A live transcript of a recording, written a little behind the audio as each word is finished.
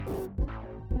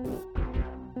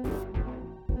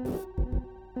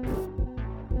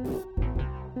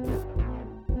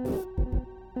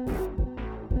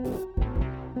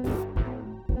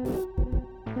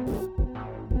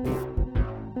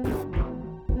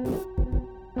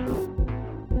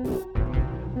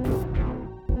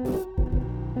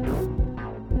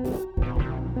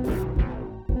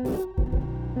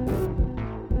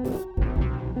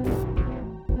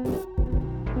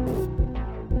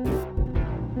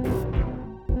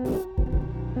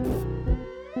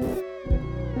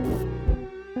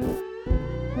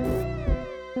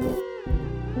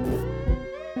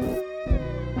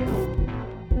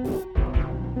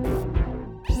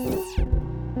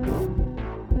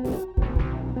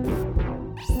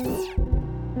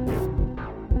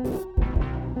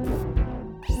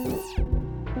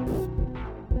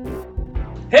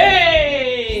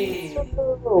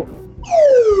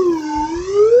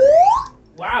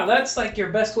That's like your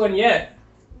best one yet.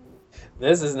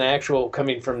 This is an actual,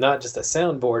 coming from not just a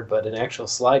soundboard, but an actual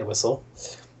slide whistle.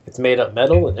 It's made of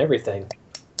metal and everything.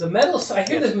 The metal. I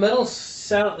hear the metal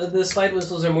sound. The slide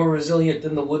whistles are more resilient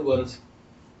than the wood ones.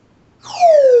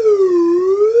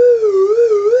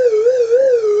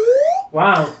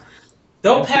 Wow!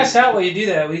 Don't pass out while you do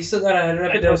that. We still got an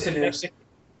episode to do.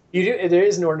 You do. There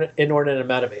is an inordinate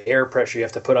amount of air pressure you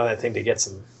have to put on that thing to get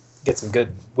some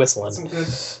good whistling. Some good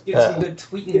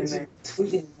tweeting in there.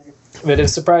 But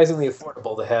it's surprisingly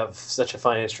affordable to have such a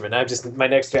fine instrument. My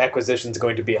next acquisition is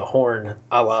going to be a horn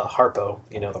a la Harpo.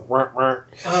 You know, the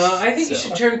I think you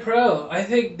should turn pro. I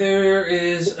think there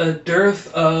is a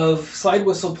dearth of slide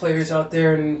whistle players out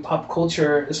there in pop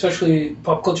culture, especially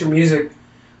pop culture music.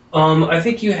 I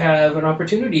think you have an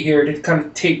opportunity here to kind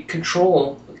of take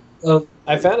control of.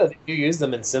 I found out that you use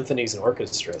them in symphonies and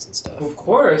orchestras and stuff. Of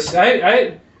course,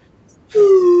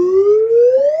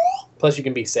 Plus, you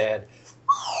can be sad.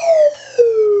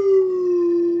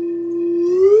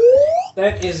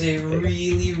 That is a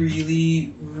really,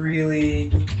 really,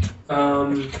 really.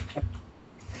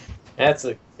 That's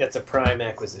a prime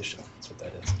acquisition. That's what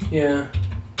that is. Yeah.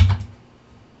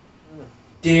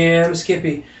 Damn,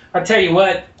 Skippy. I'll tell you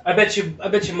what. I bet you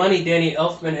money Danny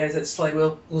Elfman has that slide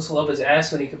whistle up his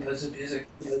ass when he composes music.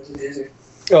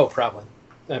 Oh, probably.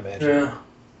 I imagine. Yeah.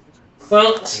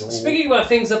 Well, speaking about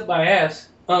things up my ass,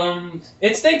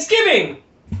 it's Thanksgiving.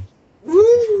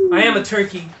 Woo! I am a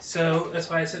turkey, so that's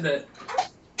why I said that.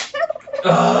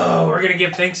 Oh, we're gonna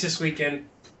give thanks this weekend.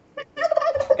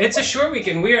 It's a short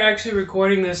weekend. We are actually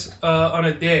recording this on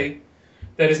a day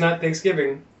that is not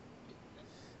Thanksgiving.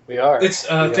 We are. It's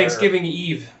Thanksgiving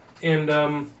Eve,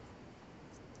 and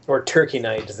or Turkey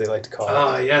Night, as they like to call it.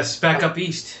 Ah, yes, back up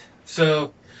east.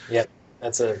 So. Yep,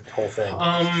 that's a whole thing.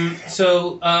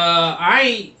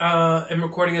 I am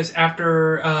recording this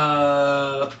after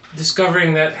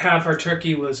discovering that half our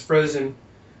turkey was frozen.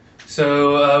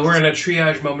 So we're in a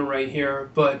triage moment right here.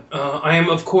 But I am,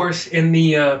 of course, in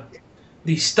the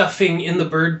stuffing in the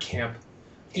bird camp.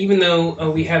 Even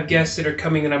though we have guests that are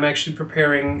coming and I'm actually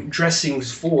preparing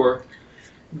dressings for.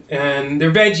 And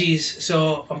they're veggies,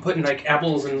 so I'm putting like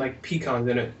apples and like pecans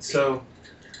in it. So,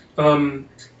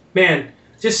 man,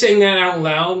 just saying that out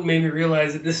loud made me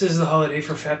realize that this is the holiday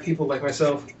for fat people like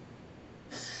myself.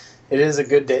 It is a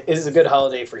good day. It is a good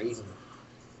holiday for eating,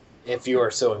 if you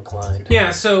are so inclined.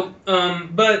 Yeah. So,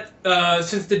 but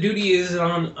since the duty is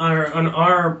on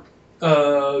our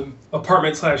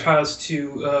apartment/house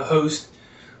to host,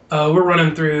 we're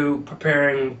running through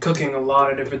cooking a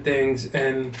lot of different things,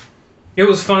 and it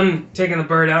was fun taking the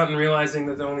bird out and realizing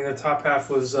that only the top half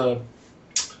was defrosted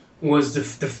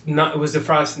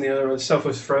and the other stuff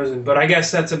was frozen. But I guess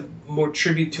that's a more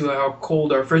tribute to how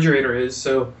cold our refrigerator is.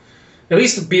 So at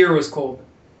least the beer was cold.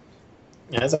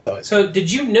 Yeah, that's always. So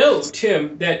did you know,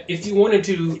 Tim, that if you wanted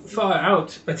to thaw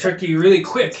out a turkey really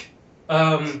quick,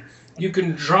 you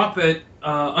can drop it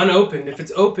unopened. If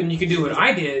it's open, you can do what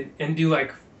I did and do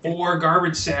like 4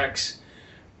 garbage sacks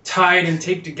tied and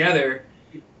taped together,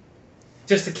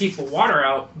 just to keep the water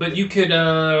out. But you could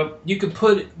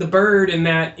put the bird in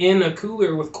a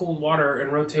cooler with cold water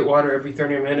and rotate water every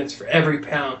 30 minutes for every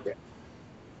pound.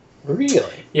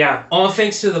 Really? Yeah. All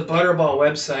thanks to the Butterball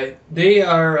website. They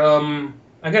are,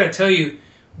 I gotta tell you,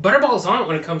 Butterball's on it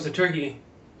when it comes to turkey.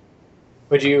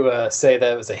 Would you say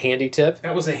that was a handy tip?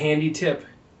 That was a handy tip.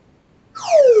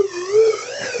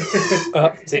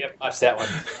 See, I've watched that one.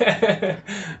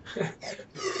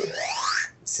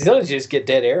 See, don't you just get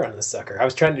dead air on the sucker? I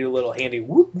was trying to do a little handy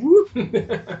whoop whoop.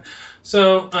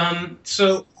 So.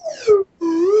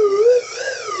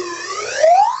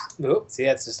 Oh, see,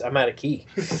 that's just I'm out of key.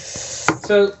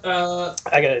 So.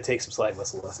 I gotta take some slide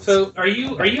whistle lessons. So,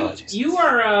 you are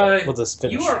we'll just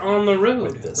finish. You are on the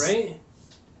road, right?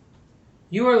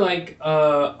 You are like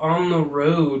on the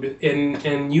road,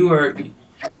 and you are.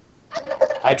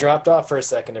 I dropped off for a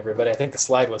second, everybody. I think the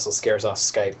slide whistle scares off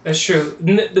Skype. That's true.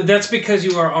 That's because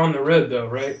you are on the road, though,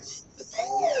 right?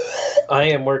 I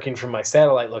am working from my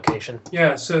satellite location.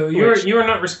 Yeah. So you are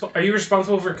not. Are you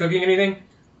responsible for cooking anything?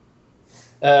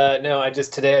 No. I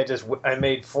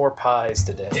made 4 pies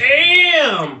today.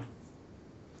 Damn.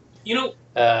 You know.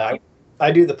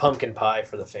 I do the pumpkin pie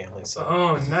for the family. So.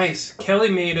 Oh, nice.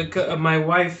 Kelly made my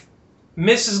wife,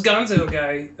 Mrs. Gonzo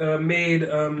guy,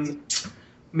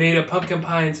 made a pumpkin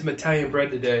pie and some Italian bread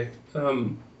today.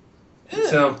 So.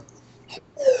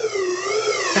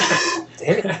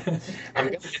 Damn it. I'm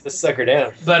gonna get this sucker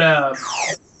down. But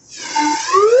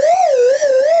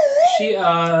she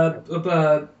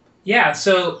yeah.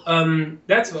 So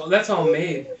that's all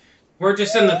made. We're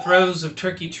just in the throes of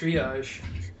turkey triage.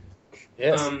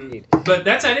 Yes, indeed. But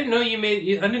I didn't know you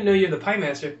I didn't know you're the pie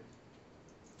master.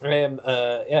 I am,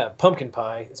 pumpkin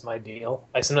pie is my deal.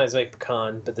 I sometimes make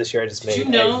pecan, but this year I just Did made,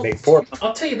 you know? I made 4.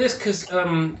 I'll tell you this because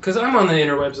I'm on the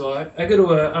interwebs a lot. I go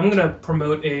to I'm going to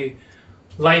promote a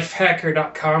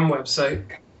lifehacker.com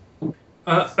website.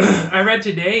 I read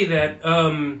today that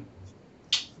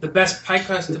the best pie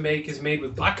crust to make is made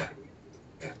with vodka.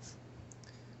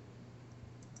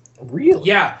 Really?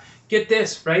 Yeah, get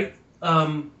this, right?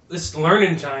 This is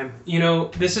learning time. You know,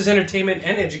 this is entertainment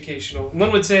and educational.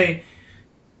 One would say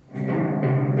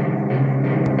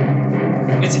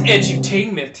it's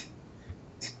edutainment.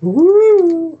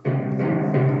 Woo!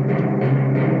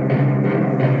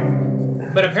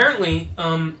 But apparently,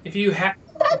 if you have...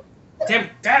 Damn,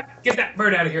 God, get that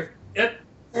bird out of here.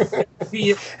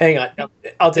 Hang on.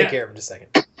 I'll take care of him in just a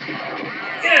second.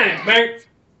 Yeah, bird.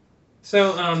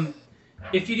 So,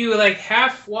 if you do like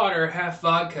half water, half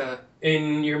vodka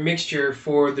in your mixture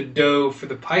for the dough for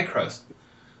the pie crust,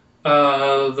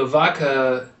 the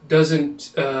vodka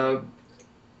doesn't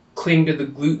cling to the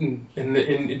gluten, and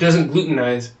it doesn't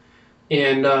glutenize,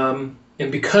 and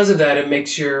because of that, it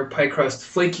makes your pie crust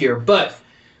flakier. But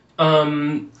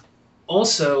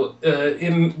also,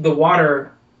 in the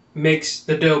water makes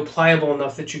the dough pliable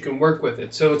enough that you can work with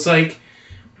it. So it's like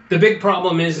the big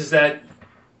problem is that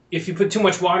if you put too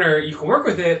much water, you can work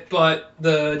with it, but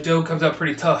the dough comes out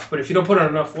pretty tough. But if you don't put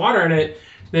enough water in it,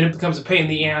 then it becomes a pain in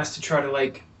the ass to try to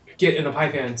like get in a pie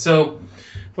pan. So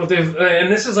what they've and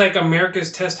this is like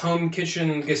America's Test Home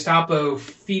Kitchen Gestapo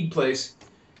feed place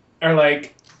are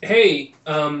like, hey,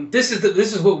 this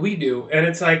is what we do, and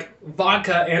it's like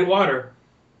vodka and water.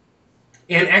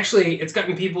 And actually, it's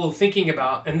gotten people thinking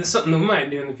about, and this is something that we might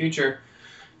do in the future,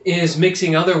 is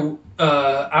mixing other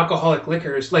alcoholic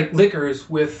liquors, like liquors,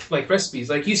 with like recipes.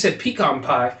 Like you said, pecan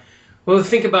pie. Well,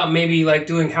 think about maybe like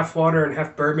doing half water and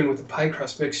half bourbon with a pie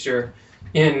crust mixture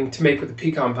to make with a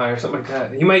pecan pie or something like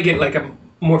that. You might get like a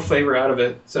more flavor out of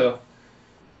it. So,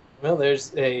 well,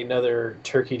 there's another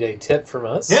Turkey Day tip from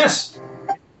us. yes.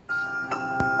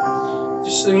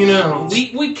 Just so you know,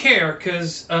 we care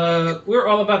because we're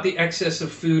all about the excess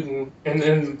of food and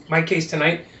in my case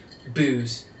tonight,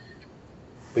 booze.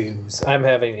 Booze. I'm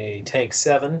having a Tank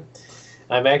 7.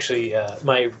 I'm actually,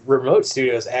 my remote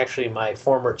studio is actually my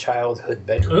former childhood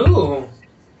bedroom. Ooh.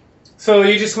 So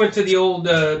you just went to the old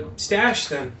stash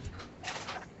then?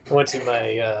 I went to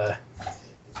my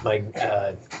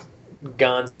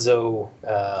Gonzo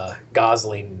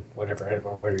Gosling, whatever.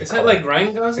 What Is that like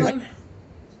Ryan Gosling?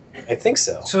 I think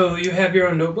so. So you have your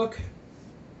own notebook?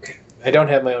 I don't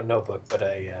have my own notebook, but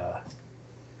I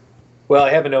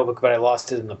have a notebook, but I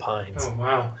lost it in the pines. Oh,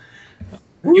 wow.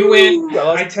 You win.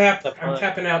 I tap. I'm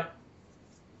tapping out.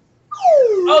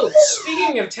 Oh,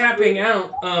 speaking of tapping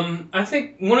out, I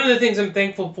think one of the things I'm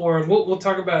thankful for, and we'll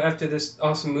talk about after this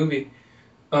awesome movie,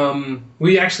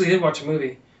 we actually did watch a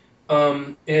movie,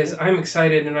 is I'm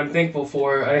excited and I'm thankful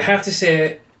for, I have to say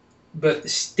it, but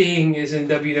Sting is in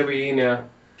WWE now.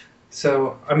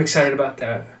 So I'm excited about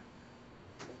that.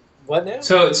 What now?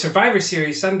 So it's Survivor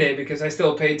Series Sunday because I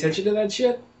still pay attention to that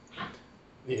shit.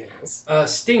 Yes.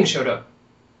 Sting showed up.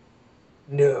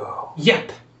 No.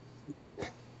 Yep.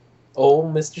 Oh,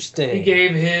 Mr. Sting. He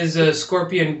gave his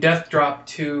Scorpion death drop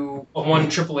to one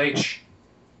Triple H.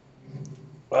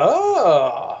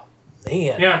 Oh,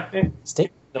 man. Yeah. Sting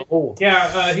old.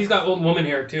 Yeah, he's got old woman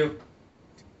hair too.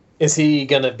 Is he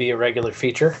going to be a regular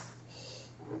feature?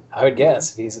 I would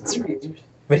guess he's in Survivor.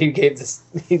 But he gave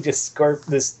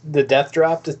the death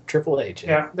drop to Triple H.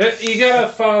 Yeah, you gotta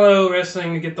follow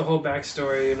wrestling to get the whole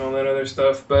backstory and all that other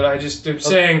stuff. But I'm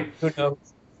saying, who knows?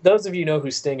 Those of you know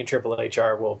who Sting and Triple H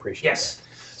are will appreciate. Yes. That.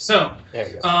 So there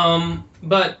you go.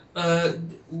 But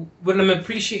what I'm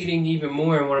appreciating even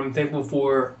more and what I'm thankful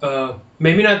for,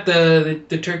 maybe not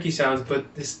the turkey sounds,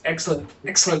 but this excellent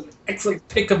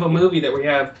pick of a movie that we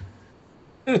have.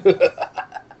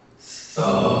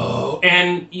 Oh,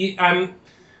 and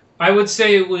I would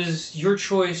say it was your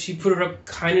choice. You put it up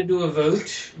kind of to a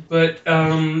vote, but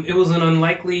it was an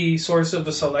unlikely source of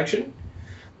a selection,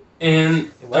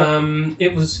 and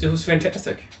it was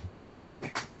fantastic.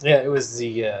 Yeah, it was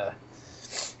the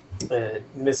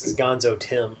Mrs. Gonzo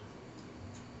Tim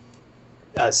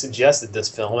suggested this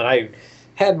film, and I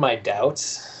had my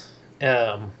doubts.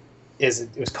 It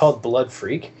was called Blood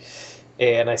Freak.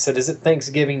 And I said, is it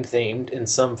Thanksgiving themed in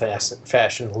some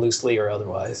fashion, loosely or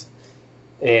otherwise?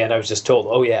 And I was just told,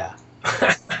 oh, yeah.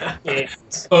 And,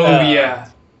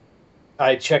 yeah.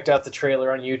 I checked out the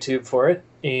trailer on YouTube for it,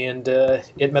 and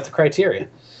it met the criteria.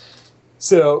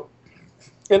 So,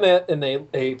 in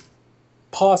a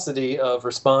paucity of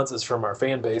responses from our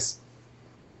fan base,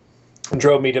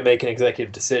 drove me to make an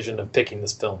executive decision of picking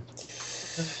this film.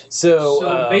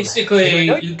 So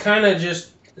basically, you kind of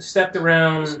just stepped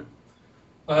around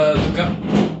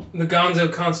the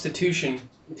Gonzo Constitution,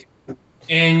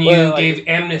 and you gave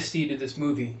amnesty to this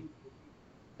movie.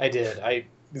 I did.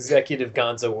 Executive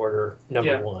Gonzo Order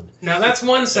number 1. Now that's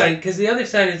one side, because the other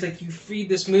side is like you freed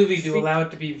this movie to allow it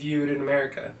to be viewed in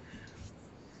America.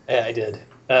 Yeah, I did.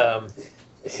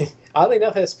 Oddly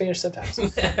enough, it has Spanish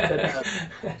subtitles. But,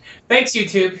 thanks,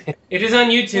 YouTube. It is on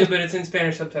YouTube, but it's in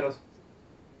Spanish subtitles.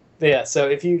 Yeah, so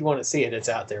if you want to see it, it's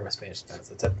out there with Spanish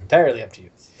subtitles. It's entirely up to you.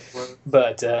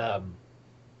 But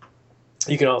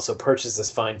you can also purchase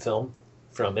this fine film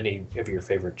from any of your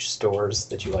favorite stores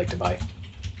that you like to buy.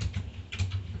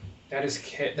 That is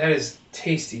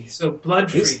tasty. So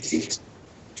Blood Freak.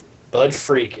 Blood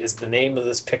Freak is the name of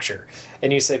this picture.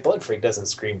 And you say Blood Freak doesn't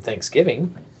scream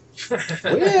Thanksgiving.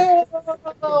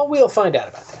 Well, we'll find out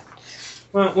about that.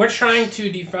 Well, we're trying to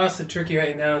defrost the turkey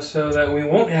right now so that we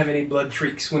won't have any blood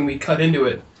freaks when we cut into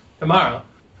it tomorrow.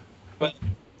 But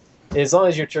as long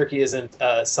as your turkey isn't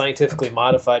scientifically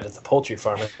modified at the poultry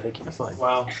farm, I think you'll be fine.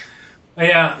 Wow.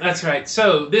 Yeah, that's right.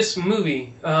 So this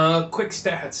movie, quick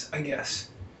stats, I guess.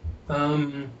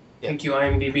 Thank you,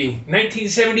 IMDb.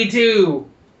 1972.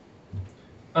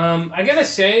 I gotta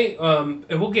say, and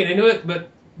we'll get into it, but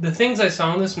the things I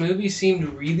saw in this movie seemed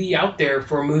really out there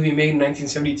for a movie made in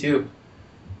 1972.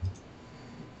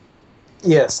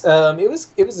 Yes,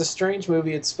 it was a strange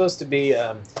movie. It's supposed to be.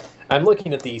 I'm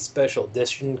looking at the special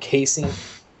edition casing.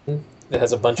 It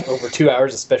has a bunch over 2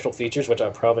 hours of special features, which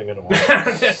I'm probably going to watch.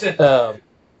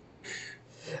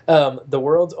 The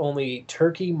world's only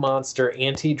turkey monster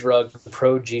anti-drug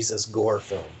pro-Jesus gore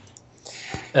film.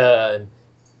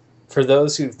 For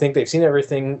those who think they've seen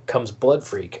everything, comes Blood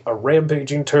Freak, a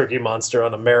rampaging turkey monster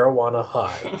on a marijuana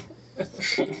high.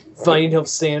 finding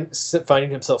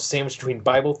himself sandwiched between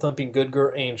Bible-thumping good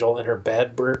girl Angel and her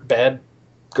bad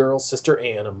girl sister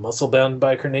Anne, a muscle-bound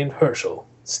biker named Herschel.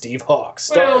 Steve Hawks,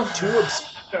 star of 2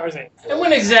 obscure Tarzan. I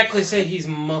wouldn't exactly say he's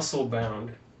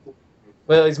muscle-bound.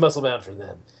 Well, he's muscle-bound for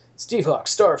them. Steve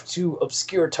Hawks, star of 2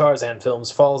 obscure Tarzan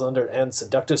films, falls under Anne's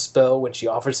seductive spell when she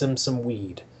offers him some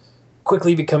weed,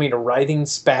 quickly becoming a writhing,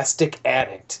 spastic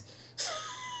addict.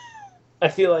 I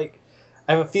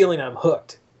have a feeling I'm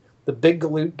hooked. The big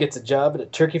galoot gets a job at a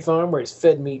turkey farm where he's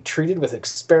fed meat treated with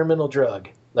experimental drug.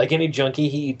 Like any junkie,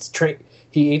 he eats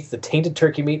the tainted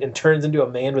turkey meat and turns into a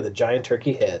man with a giant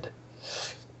turkey head,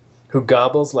 who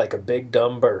gobbles like a big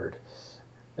dumb bird.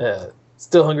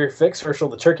 Still hungry for fix, Herschel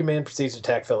the turkey man proceeds to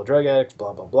attack fellow drug addicts,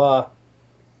 blah, blah,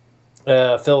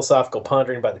 blah. Philosophical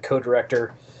pondering by the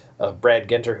co-director, Brad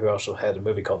Ginter, who also had a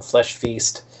movie called Flesh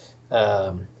Feast.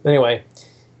 Anyway,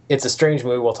 it's a strange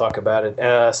movie. We'll talk about it.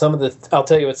 I'll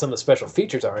tell you what some of the special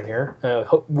features are in here,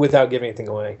 without giving anything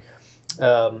away.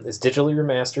 It's digitally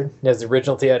remastered. It has the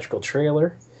original theatrical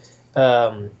trailer.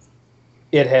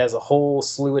 It has a whole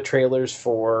slew of trailers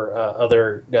for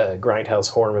other Grindhouse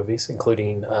horror movies,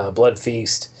 including Blood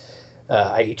Feast,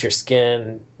 I Eat Your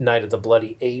Skin, Night of the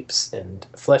Bloody Apes, and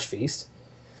Flesh Feast.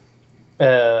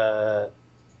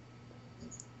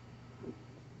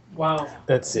 Wow.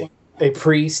 Let's see. A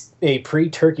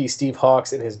pre-turkey Steve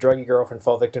Hawks and his druggy girlfriend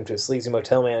fall victim to a sleazy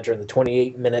motel manager in the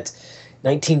 28-minute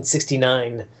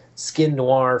 1969 skin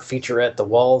noir featurette The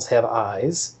Walls Have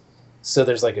Eyes. So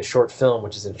there's like a short film,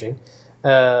 which is interesting.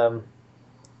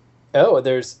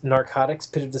 There's Narcotics,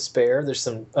 Pit of Despair. There's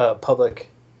some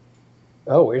public...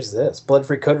 Oh, where's this? Blood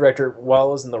Freak co-director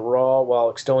wallows in the raw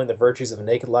while extolling the virtues of a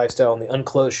naked lifestyle and the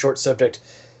unclothed short subject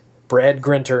Brad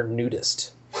Ginter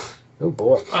nudist. Oh,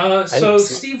 boy. So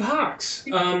Steve Hawks,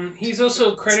 he's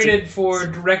also credited for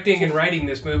directing and writing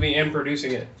this movie and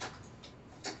producing it.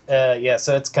 Yeah,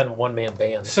 so it's kind of one-man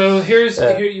band. So here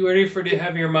you ready to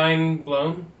have your mind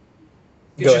blown?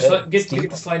 Get the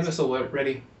slide whistle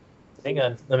ready. Hang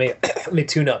on. Let me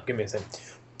tune up. Give me a second.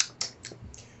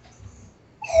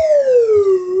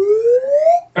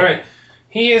 All right.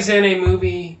 He is in a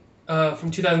movie from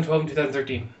 2012 and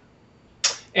 2013.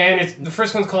 And the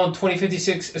first one's called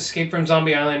 2056 Escape from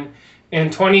Zombie Island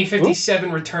and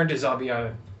 2057 Return to Zombie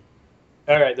Island.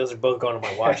 All right, those are both going on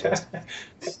my watch list.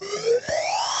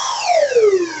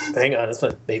 Hang on, this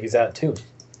one, Baby's Out too.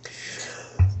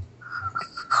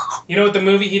 You know what the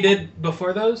movie he did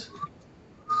before those?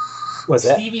 What's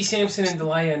that? Stevie Sampson and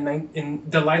Delilah in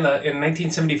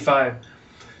 1975.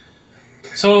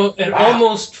 So an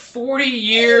almost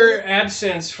 40-year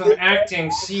absence from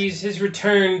acting sees his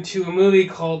return to a movie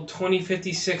called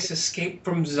 2056 Escape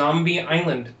from Zombie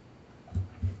Island.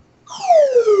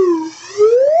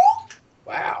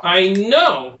 Wow. I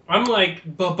know. I'm like,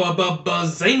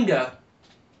 bazinga.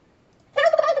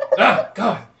 Oh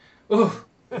God. Ooh.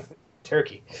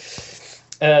 Turkey.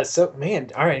 So, man,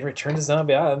 all right, Return to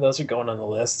Zombie Island. Those are going on the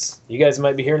lists. You guys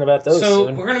might be hearing about those So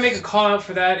soon. we're gonna make a call out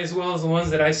for that, as well as the ones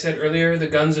that I said earlier, the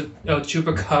Guns of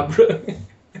Chupacabra.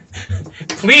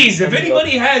 Please, if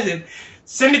anybody has it,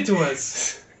 send it to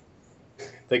us.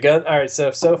 The gun. All right,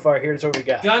 so far, here's what we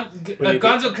got.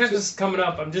 Guns of Christmas is coming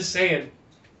up. I'm just saying.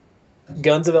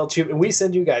 Guns of El Chupa, and we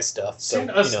send you guys stuff. So,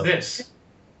 Send us this.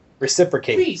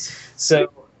 Reciprocate. Please.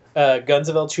 So, Guns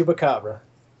of El Chupacabra.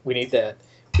 We need that.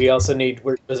 We also need,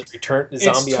 does it Return to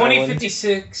Zombie Island? It's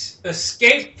 2056,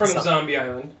 Escape from Zombie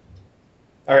Island.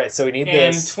 All right, so we need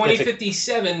and this. And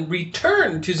 2057,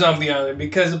 Return to Zombie Island,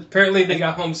 because apparently they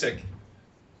got homesick.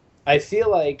 I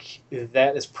feel like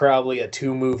that is probably a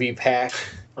 2-movie pack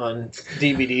on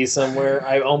DVD somewhere.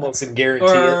 I almost can guarantee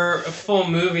it. Or a full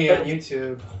movie on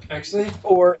YouTube, actually.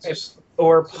 Or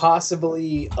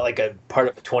possibly like a part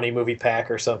of a 20-movie pack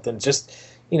or something. Just,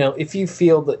 if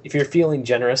you're feeling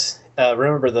generous,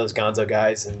 remember those Gonzo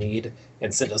guys in need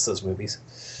and send us those movies.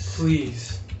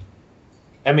 Please.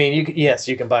 I mean,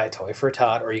 you can buy a toy for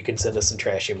Todd, or you can send us some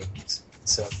trashy movies.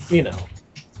 So,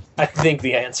 I think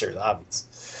the answer is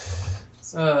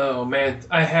obvious. Oh, man.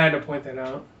 I had to point that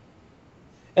out.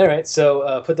 All right,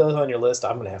 so put those on your list.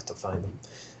 I'm going to have to find them.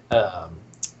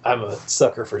 I'm a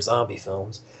sucker for zombie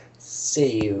films.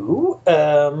 So,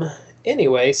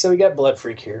 anyway, so we got Blood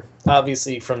Freak here.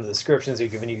 Obviously, from the descriptions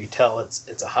we've given you, you tell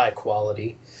it's a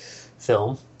high-quality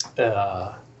film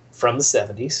from the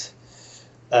 70s.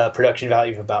 Production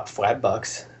value of about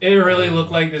 $5. It really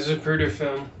looked like this Zapruder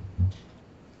film.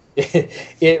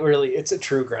 It's a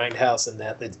true grindhouse in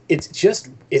that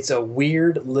it's a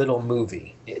weird little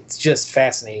movie. It's just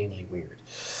fascinatingly weird.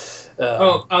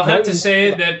 I'll have to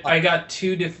say that I got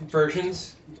 2 different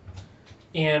versions,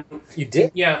 and you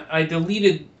did? Yeah, I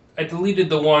deleted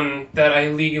the one that I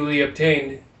legally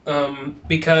obtained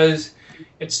because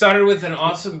it started with an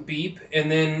awesome beep,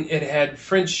 and then it had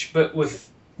French but with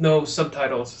no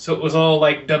subtitles, so it was all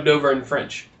like dubbed over in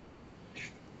French.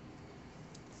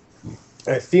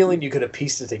 I have a feeling you could have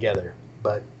pieced it together,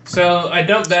 but... So I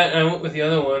dumped that and I went with the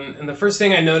other one, and the first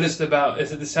thing I noticed about is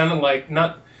that it sounded like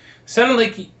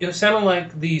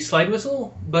the slide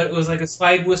whistle, but it was like a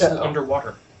slide whistle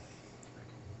underwater.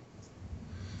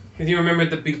 If you remember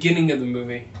at the beginning of the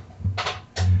movie,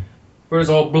 where it's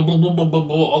all blah, blah, blah, blah, blah,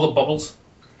 blah, all the bubbles.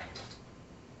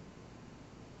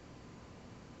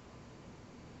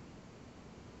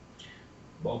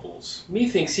 Bubbles.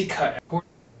 Methinks he cut.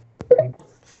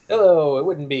 Hello, it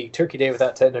wouldn't be Turkey Day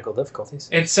without technical difficulties.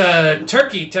 It's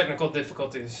Turkey technical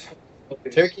difficulties.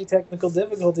 Turkey technical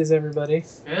difficulties, everybody.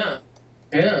 Yeah.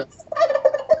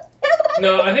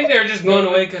 No, I think they were just blown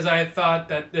away because I thought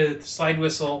that the slide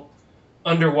whistle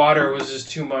underwater was just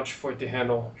too much for it to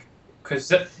handle. Because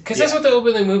that's what the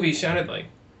opening movie sounded like.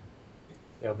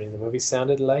 The opening of the movie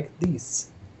sounded like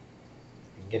this.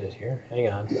 I can get it here. Hang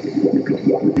on.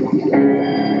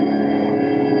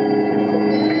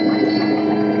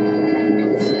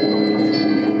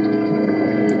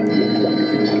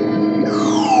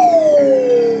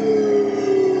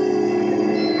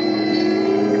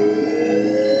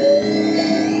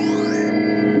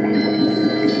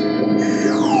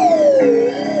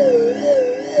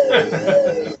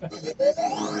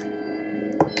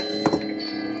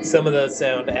 Some of the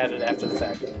sound added after the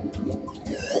fact.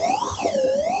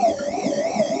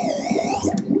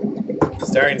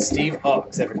 Starring Steve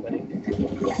Hawks, everybody.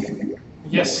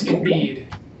 Yes, indeed.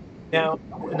 Now,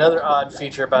 another odd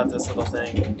feature about this little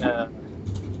thing.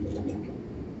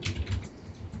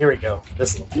 Here we go.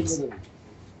 This little piece.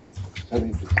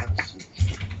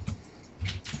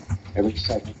 Every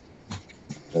second,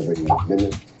 every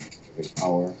minute, every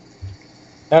hour.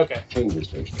 Okay. Changes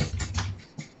take place.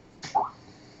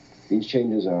 These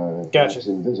changes are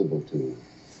invisible to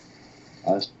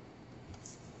us.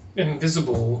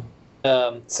 Invisible.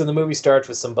 So the movie starts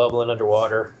with some bubbling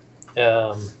underwater.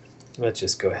 Let's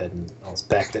just go ahead and I'll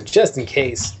back that just in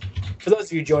case. For those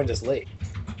of you who joined us late.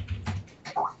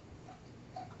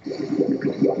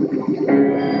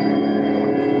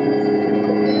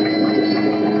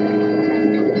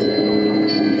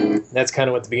 That's kind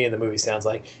of what the beginning of the movie sounds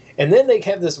like. And then they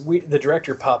have this, the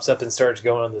director pops up and starts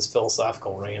going on this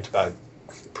philosophical rant about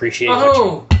appreciating.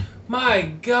 Oh, my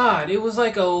God. It was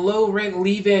like a low-rent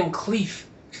Lee Van Cleef.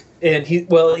 And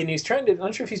he's trying to, I'm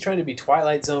not sure if he's trying to be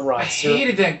Twilight Zone Rod. I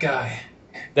hated that guy.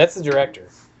 That's the director.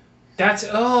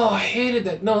 I hated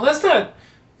that. No, that's not,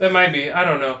 that might be, I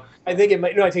don't know. I think it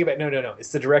might, no, I take it back. No.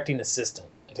 It's the directing assistant.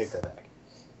 I take that back.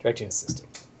 Directing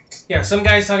assistant. Yeah, some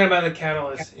guy's talking about the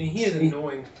catalyst, and he is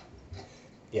annoying.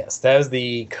 Yes, that was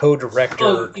the co-director.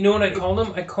 Oh, you know what I called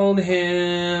him? I called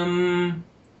him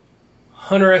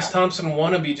Hunter S. Thompson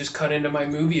wannabe. Just cut into my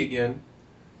movie again.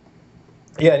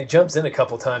 Yeah, and he jumps in a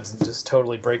couple times and just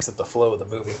totally breaks up the flow of the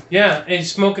movie. Yeah, and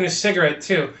he's smoking a cigarette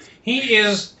too. He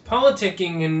is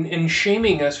politicking and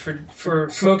shaming us for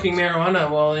smoking marijuana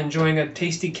while enjoying a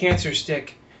tasty cancer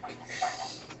stick.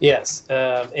 Yes,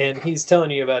 and he's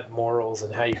telling you about morals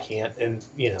and how you can't, and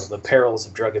the perils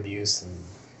of drug abuse, and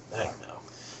I don't know.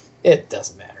 It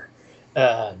doesn't matter.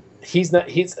 He's not.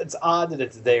 It's odd that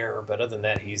it's there, but other than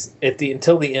that, he's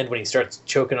until the end when he starts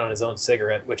choking on his own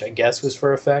cigarette, which I guess was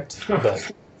for effect.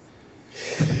 But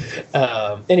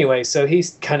anyway, so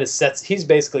he's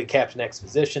basically Captain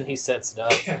Exposition. He sets it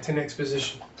up. Captain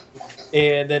Exposition.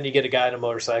 And then you get a guy on a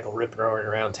motorcycle ripping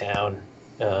around town,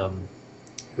 who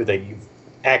you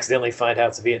accidentally find out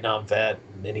it's a Vietnam vet,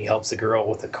 and then he helps a girl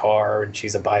with a car, and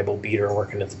she's a Bible beater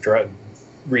working at the drug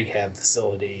rehab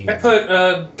facility. I put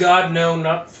God no,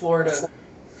 not Florida.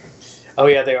 Oh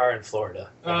yeah, they are in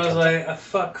Florida. I was like,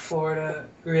 fuck Florida,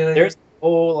 really? There's a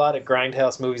whole lot of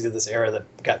grindhouse movies of this era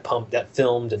that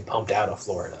filmed and pumped out of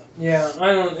Florida. Yeah,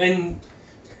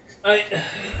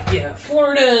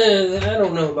 Florida. I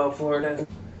don't know about Florida.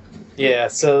 Yeah,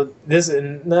 so this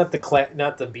is not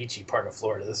the beachy part of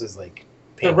Florida. This is like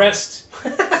the rest.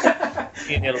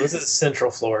 This is Central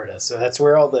Florida, so that's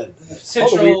where all the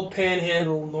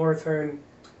Panhandle, Northern,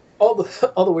 all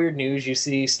the weird news you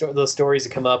see, those stories that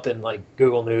come up in like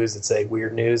Google News that say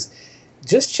weird news.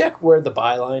 Just check where the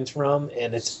byline's from,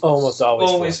 and it's almost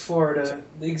always Florida.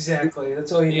 Exactly,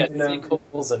 that's all you need to know.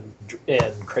 Vehicles and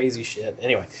crazy shit.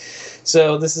 Anyway,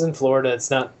 so this is in Florida. It's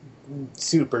not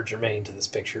super germane to this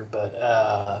picture,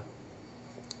 but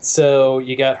so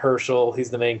you got Herschel.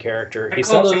 He's the main character. I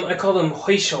called him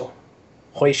Hoischel.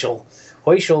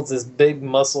 Hoischel's this big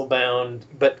muscle bound,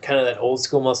 but kind of that old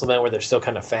school muscle bound where they're still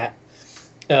kind of fat.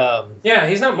 Yeah,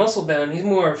 he's not muscle bound. He's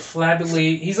more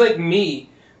flabbily. He's like me.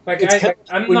 Like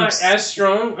I'm not as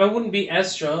strong. I wouldn't be as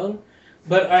strong,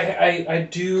 but I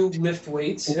do lift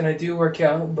weights and I do work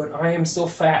out. But I am still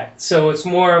fat, so it's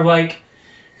more of like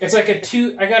it's like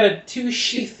I got a two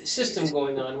sheath system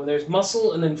going on where there's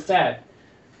muscle and then fat.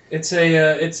 It's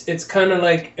it's kind of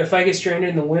like if I get stranded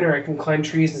in the winter, I can climb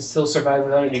trees and still survive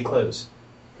without any clothes.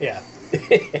 Yeah.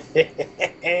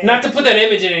 Not to put that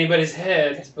image in anybody's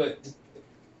head, but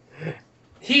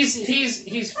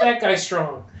he's fat guy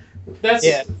strong.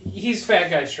 He's fat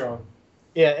guy strong.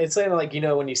 Yeah, it's kind of like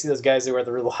when you see those guys that wear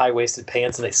the real high waisted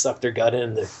pants and they suck their gut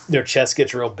in, and their chest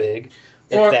gets real big.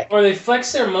 Or they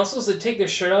flex their muscles, they take their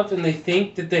shirt off, and they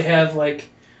think that they have like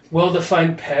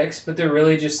well-defined pecs, but they're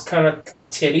really just kind of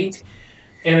titty.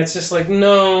 And it's just like,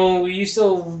 no,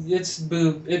 it's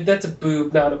boob. That's a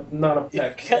boob, not a pec.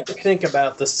 You kind of think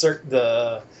about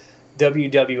the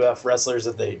WWF wrestlers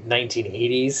of the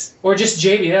 1980s. Or just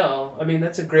JBL. I mean,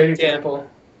 that's a great example.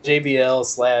 JBL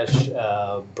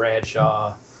 /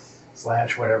 Bradshaw /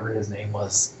 whatever his name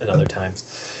was at other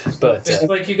times. But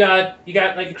like you got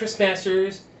like Chris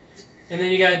Masters, and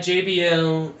then you got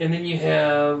JBL, and then you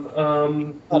have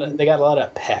they got a lot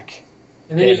of pec.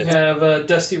 And then you have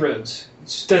Dusty Rhodes.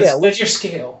 That's your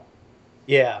scale.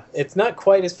 Yeah, it's not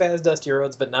quite as fat as Dusty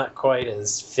Rhodes, but not quite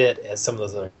as fit as some of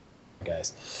those other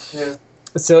guys. Yeah.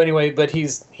 So anyway, but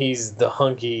he's the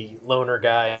hunky loner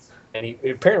guy, and he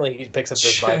picks up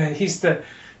this bike. He's the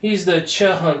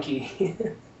hunky.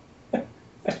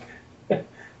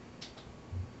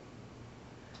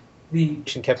 The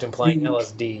kept him playing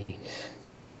LSD.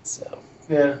 So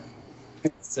yeah.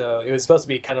 So it was supposed to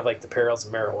be kind of like the perils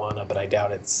of marijuana, but I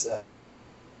doubt it's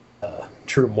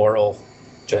true moral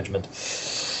judgment.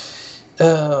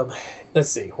 Let's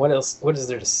see. What else? What is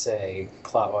there to say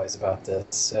plot-wise about this?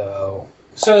 So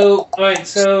all right.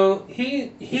 So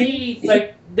he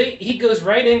goes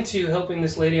right into helping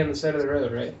this lady on the side of the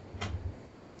road, right?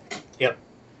 Yep.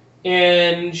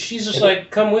 And she's just like,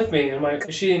 "Come with me," and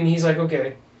he's like,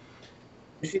 "Okay."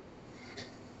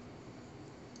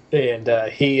 And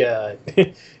he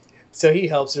so he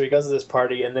helps her. He goes to this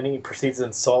party, and then he proceeds to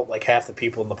insult like half the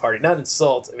people in the party. Not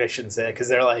insult, I shouldn't say, because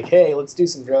they're like, "Hey, let's do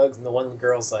some drugs." And the one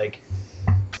girl's like,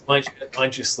 "Why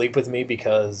don't you sleep with me?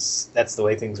 Because that's the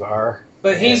way things are."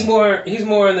 But he's more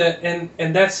in the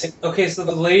and that's okay. So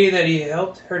the lady that he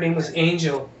helped, her name was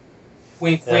Angel.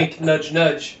 Wink, wink, nudge,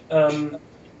 nudge.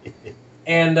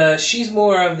 And she's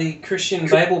more of the Christian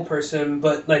Bible person,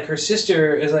 but like her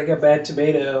sister is like a bad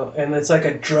tomato, and it's like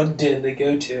a drug den they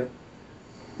go to.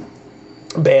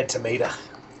 Bad tomato.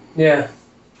 Yeah.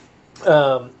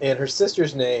 And her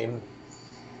sister's name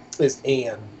is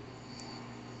Anne.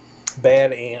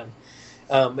 Bad Anne.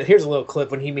 But here's a little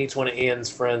clip when he meets one of Anne's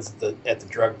friends at the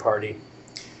drug party.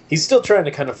 He's still trying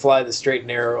to kind of fly the straight and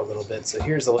narrow a little bit, so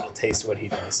here's a little taste of what he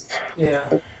does.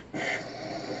 Yeah.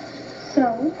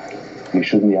 So? You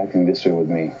shouldn't be acting this way with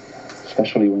me,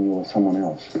 especially when you're with someone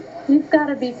else. You've got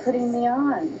to be putting me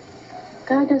on.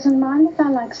 Guy doesn't mind if I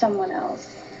like someone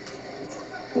else.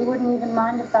 He wouldn't even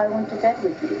mind if I went to bed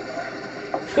with you.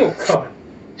 Oh, God.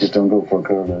 Just don't go for a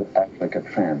girl that acts like a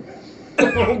tramp.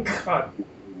 Oh, God.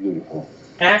 Beautiful.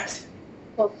 Act?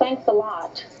 Well, thanks a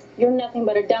lot. You're nothing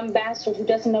but a dumb bastard who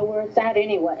doesn't know where it's at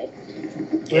anyway.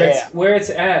 Where it's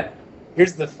at.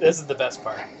 This is the best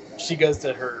part. She goes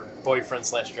to her boyfriend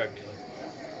 / drug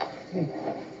dealer. Hey,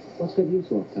 what's got you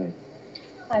so uptight?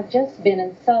 I've just been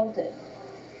insulted.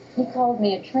 He called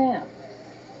me a tramp.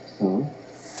 So?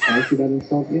 Why should that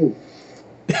insult you?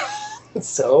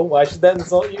 So, why should that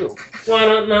insult you?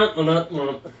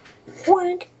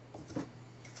 Wink.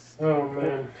 Oh,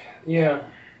 man. Yeah.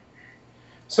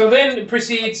 So then it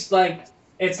proceeds, like,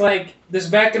 it's like this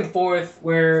back and forth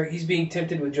where he's being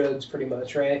tempted with drugs, pretty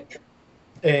much, right?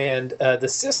 And the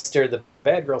sister, the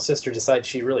bad girl sister, decides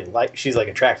she's like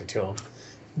attracted to him,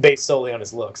 based solely on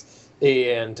his looks.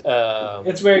 And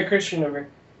it's very Christian of her.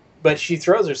 But she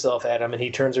throws herself at him, and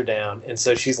he turns her down. And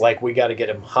so she's like, "We got to get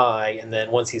him high, and then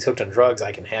once he's hooked on drugs,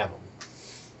 I can have him."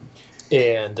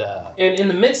 And in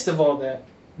the midst of all that,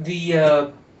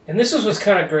 and this was what's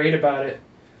kind of great about it,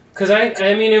 because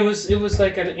I mean it was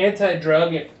like an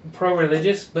anti-drug,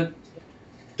 pro-religious, but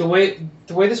the way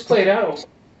this played out,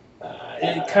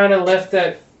 it kind of left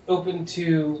that open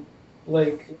to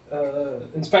like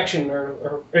inspection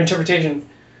or interpretation.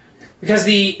 Because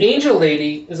the angel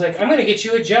lady is like, I'm going to get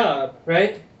you a job,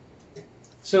 right?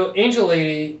 So angel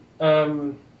lady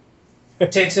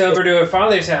takes over to her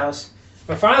father's house.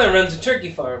 My father runs a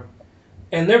turkey farm.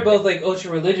 And they're both like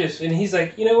ultra religious. And he's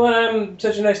like, you know what? I'm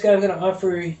such a nice guy. I'm going to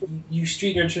offer you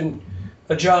street urchin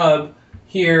a job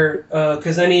here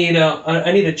because I need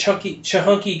a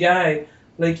chunky guy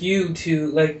like you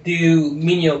to like do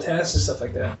menial tasks and stuff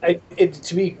like that.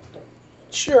 To be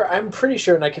sure, I'm pretty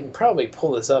sure, and I can probably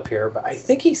pull this up here, but I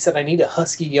think he said, I need a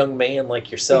husky young man like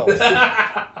yourself.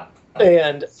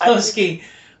 And husky.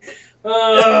 We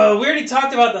already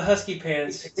talked about the husky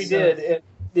pants. We did.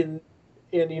 And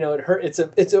you know, it hurt. It's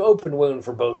an open wound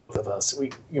for both of us.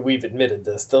 We've admitted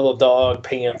this. The little dog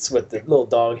pants with the little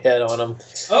dog head on them.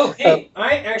 Oh, hey,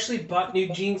 I actually bought new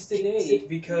jeans today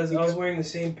because I was wearing the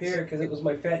same pair because it was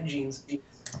my fat jeans.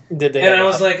 Did they? And I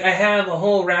was like, I have a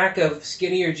whole rack of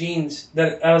skinnier jeans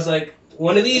that I was like,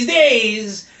 one of these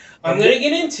days I'm gonna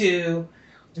get into.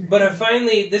 But I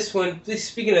finally, this one,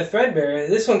 speaking of threadbare,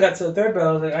 this one got so threadbare.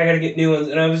 I was like, I gotta get new ones,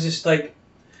 and I was just like,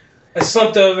 I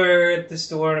slumped over at the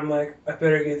store, and I'm like, I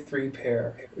better get 3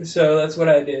 pair. So that's what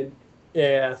I did.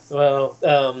 Yeah. Well,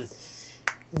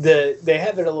 they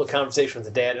had their little conversation with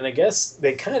the dad, and I guess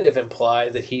they kind of imply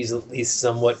that he's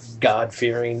somewhat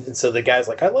God-fearing, and so the guy's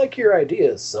like, I like your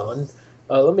ideas, son.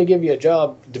 Let me give you a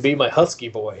job to be my husky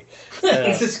boy.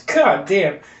 It's just, God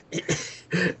damn.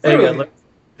 Hang on,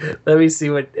 let me see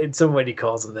what somebody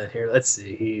calls him that here. Let's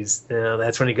see.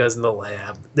 That's when he goes in the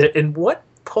lab. And what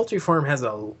poultry farm has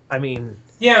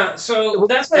Yeah, so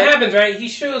that's what happens, right? He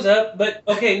shows up, but,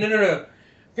 okay, no.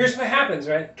 Here's what happens,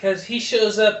 right? Because he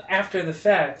shows up after the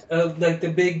fact of, like, the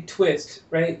big twist,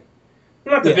 right?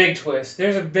 Not the big twist.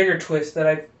 There's a bigger twist that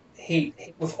I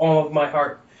hate with all of my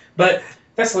heart. But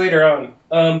that's later on.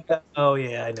 Oh,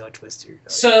 yeah, I know a twist here.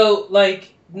 So,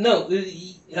 like, no.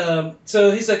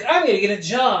 So he's like, I'm going to get a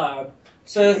job.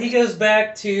 So he goes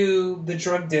back to the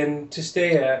drug den to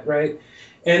stay at, right?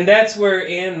 And that's where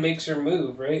Anne makes her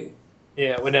move, right?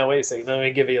 Yeah, well, now, wait a second. Let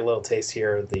me give you a little taste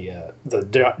here of the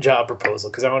job proposal,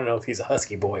 because I want to know if he's a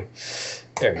husky boy.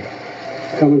 There you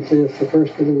go. Come and see us the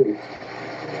first of the week.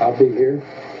 I'll be here.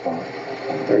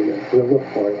 Very good. We'll look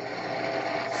for you.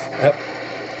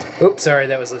 Oops, sorry,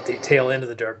 that was at the tail end of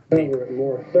the dark. Cover it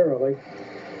more thoroughly.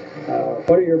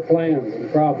 What are your plans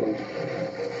and problems?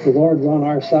 The Lord's on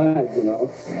our side, you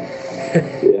know.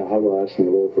 Yeah, how about asking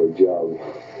the Lord for a job?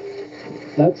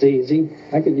 That's easy.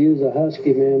 I could use a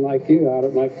husky man like you out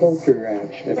at my poultry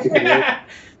ranch. If you can.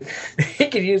 He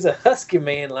could use a husky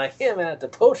man like him out at the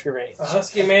poultry ranch. A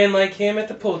husky man like him at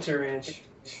the poultry ranch.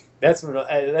 That's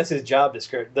his job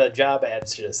description. The job ad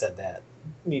should have said that.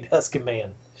 Need husky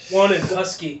man. Wanted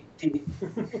husky.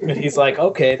 And he's like,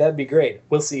 okay, that'd be great.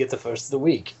 We'll see you at the first of the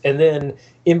week. And then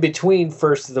in between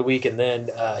first of the week and then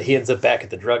he ends up back at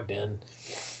the drug den,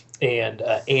 and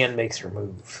Anne makes her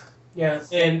move. Yeah,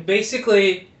 and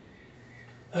basically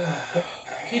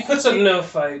he puts up no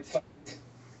fight.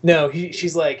 No,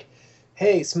 she's like,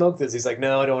 hey, smoke this. He's like,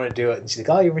 no, I don't want to do it. And she's like,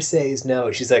 all you ever say is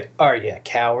no. She's like, are you a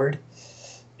coward?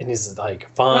 And he's like,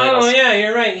 fine. Oh, yeah,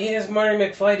 you're right. He has Marty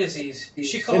McFly disease.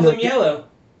 She called him yellow.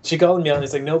 She called him yellow.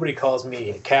 He's like, nobody calls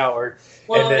me a coward.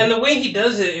 Well, and the way he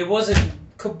does it wasn't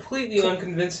completely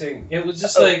unconvincing. It was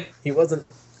just like... He wasn't...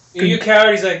 You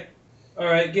coward. He's like, all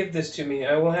right, give this to me.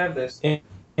 I will have this.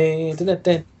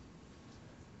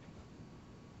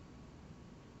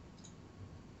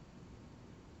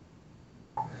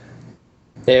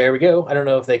 There we go. I don't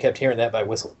know if they kept hearing that by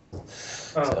whistle.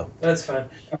 Oh, so. That's fine.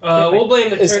 We'll blame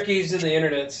the turkeys and the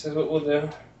internets is what we'll do.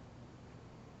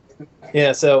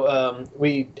 Yeah, so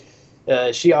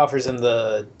she offers him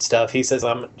the stuff. He says,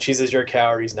 she says, you're a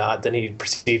coward. He's not. Then he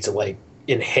proceeds to, like,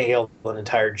 inhale an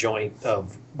entire joint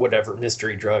of whatever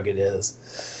mystery drug it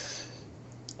is.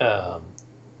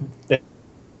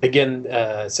 Again,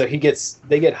 so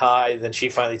they get high, then she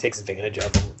finally takes advantage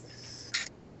of him.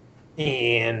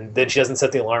 And then she doesn't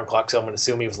set the alarm clock, so I'm going to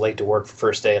assume he was late to work for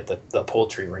first day at the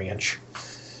poultry ranch.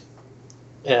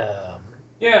 Yeah,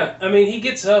 I mean, he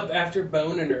gets up after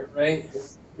boning her, right?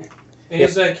 And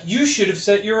he's like, you should have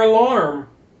set your alarm.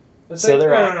 It's so like,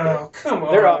 they're come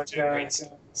on. They're off to a great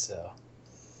start.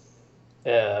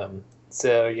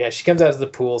 So yeah, she comes out to the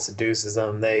pool, seduces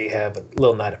them. They have a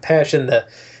little night of passion.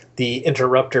 The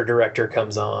interrupter director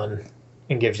comes on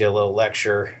and gives you a little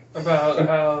lecture about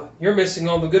how you're missing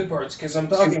all the good parts because I'm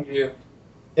talking to you.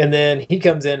 And then he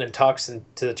comes in and talks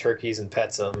to the turkeys and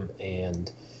pets them,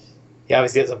 and he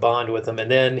obviously has a bond with them.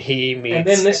 And then he meets. And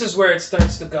then this is where it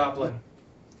starts the goblin.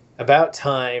 About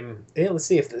time. Yeah, let's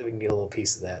see if we can get a little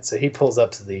piece of that. So he pulls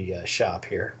up to the shop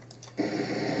here.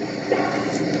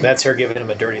 That's her giving him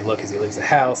a dirty look as he leaves the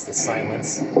house. The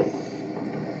silence.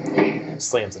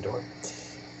 Slams the door.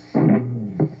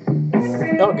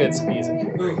 Oh, good, some music.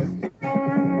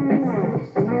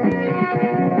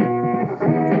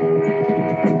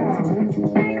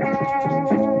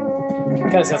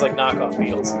 Kind of sounds like knockoff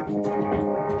Beatles.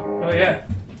 Oh, yeah.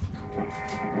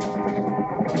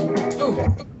 Ooh.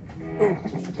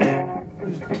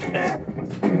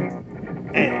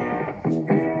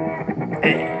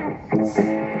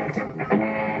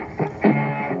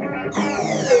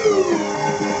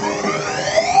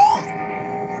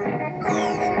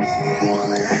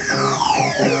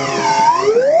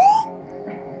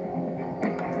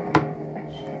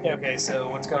 Okay, so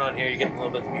what's going on here? You're getting a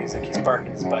little bit of music. He's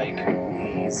parking his bike.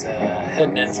 He's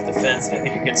heading into the fence. I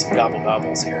think you get some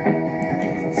gobbles here.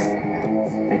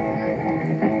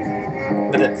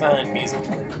 But that fine music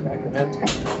back in it.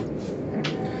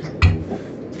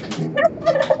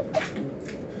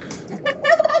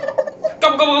 Go.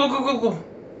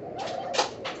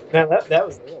 Now that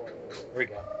was the little one. There we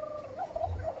go.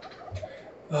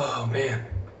 Oh, man.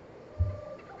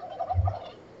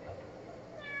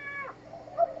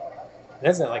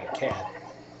 That's not like a cat.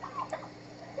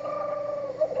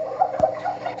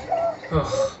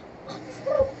 Ugh.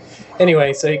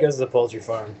 Anyway, so he goes to the poultry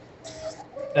farm.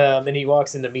 And he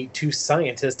walks in to meet two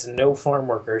scientists and no farm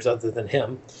workers other than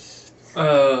him.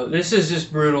 This is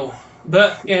just brutal.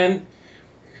 And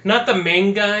not the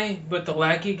main guy, but the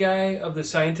lackey guy of the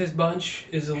scientist bunch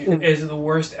is the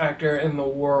worst actor in the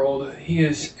world. He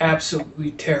is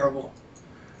absolutely terrible.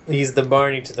 He's the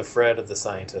Barney to the Fred of the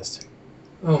scientist.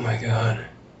 Oh my god.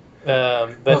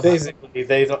 But basically,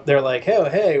 they're like,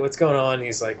 hey, what's going on? And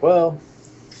he's like, well,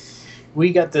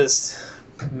 we got this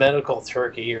medical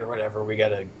turkey or whatever. We got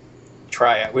to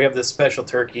try it. We have this special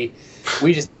turkey.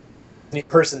 We just need a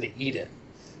person to eat it.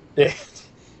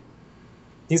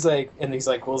 He's like,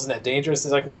 well, isn't that dangerous?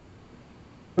 He's like,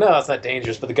 no, it's not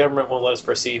dangerous, but the government won't let us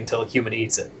proceed until a human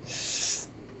eats it.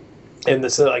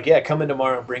 And so like, yeah, come in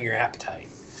tomorrow and bring your appetite.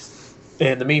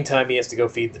 In the meantime, he has to go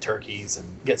feed the turkeys and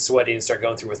get sweaty and start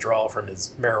going through withdrawal from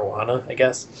his marijuana, I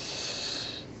guess.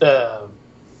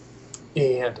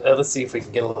 Let's see if we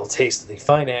can get a little taste of the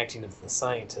fine acting of the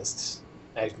scientists.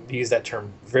 I use that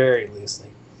term very loosely.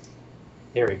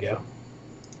 Here we go.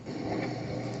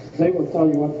 They will tell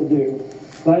you what to do.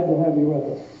 Glad to have you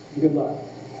with us. Good luck.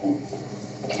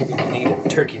 You need a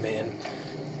turkey man.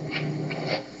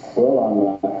 Well, I'm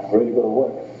ready to go to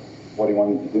work. What do you want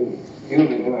me to do? You'll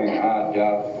be doing odd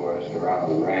jobs for us around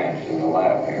the ranch and the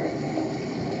lab here.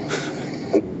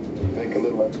 Make a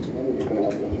little extra money, you're going to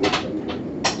have to...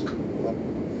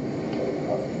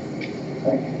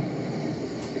 Thank you.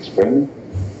 Experiment?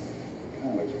 What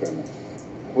kind of experiment?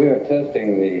 We are testing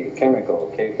the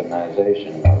chemical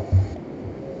caponization of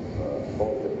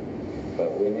poultry,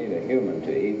 but we need a human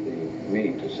to eat the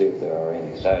meat to see if there are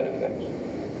any side effects.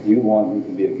 You want me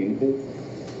to be a guinea pig?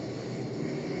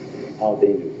 How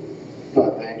dangerous?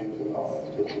 Not dangerous at all.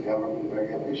 It's just a government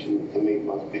regulation that the meat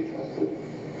must be tested.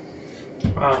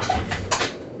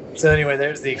 So anyway,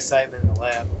 there's the excitement in the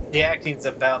lab. The acting's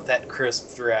about that crisp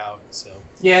throughout. So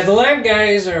Yeah, the lab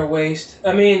guys are a waste.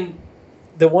 I mean,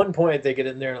 the one point they get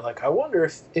in there, like, I wonder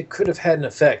if it could have had an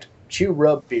effect. Chew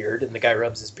rub beard, and the guy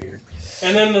rubs his beard.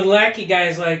 and then the lackey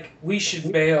guy's like, we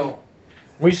should bail.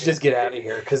 We should just get out of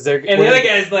here because they're. And the other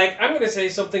guy's like, I'm going to say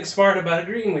something smart about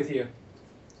agreeing with you.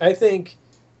 I think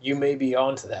you may be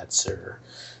onto that, sir.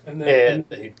 And then,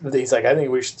 And he's like, I think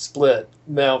we should split.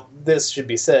 Now, this should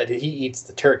be said. He eats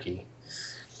the turkey.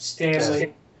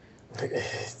 Stanley.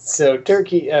 So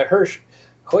turkey,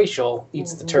 Hoyshel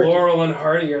eats the turkey. Laurel and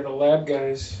Hardy are the lab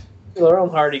guys. Laurel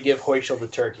and Hardy give Hoyshel the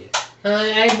turkey.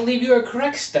 I believe you are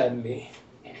correct, Stanley.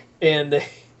 And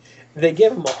they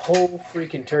give him a whole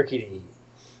freaking turkey to eat.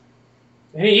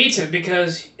 And he eats it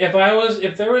because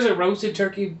if there was a roasted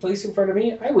turkey placed in front of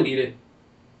me, I would eat it.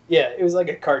 Yeah, it was like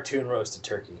a cartoon roasted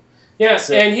turkey. Yeah,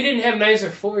 So- and he didn't have knives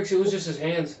or forks. It was just his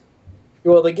hands.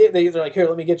 Well, they're like, here,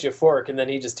 let me get you a fork, and then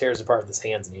he just tears apart with his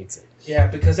hands and eats it. Yeah,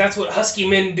 because that's what husky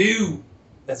men do.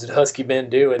 That's what husky men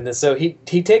do, and so he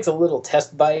takes a little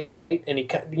test bite, and he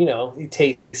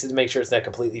tastes it to make sure it's not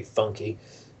completely funky,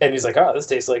 and he's like, oh, this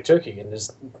tastes like turkey, and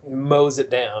just mows it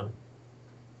down.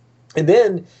 And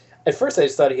then, at first, I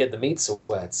just thought he had the meat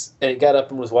sweats, and he got up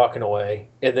and was walking away,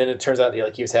 and then it turns out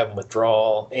he was having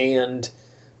withdrawal, and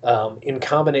in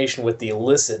combination with the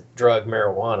illicit drug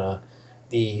marijuana,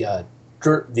 the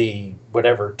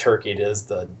whatever turkey it is,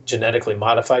 the genetically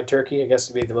modified turkey, I guess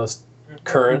would be the most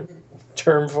current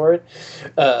term for it.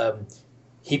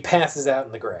 He passes out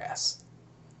in the grass,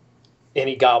 and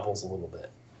he gobbles a little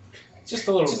bit. Just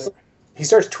a little bit. He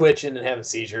starts twitching and having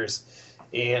seizures,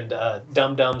 and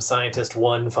Dum Scientist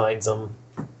 1 finds him.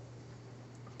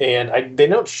 And they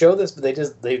don't show this, but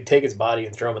they take his body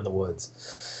and throw him in the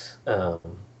woods.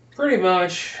 Pretty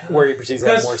much. Where he proceeds to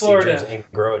have more Florida. seizures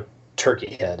and grow a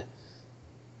turkey head.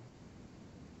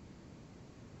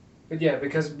 But yeah,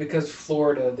 because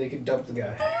Florida, they could dump the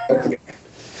guy.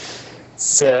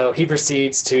 So he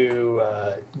proceeds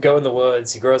to go in the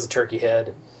woods. He grows a turkey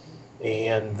head,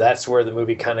 and that's where the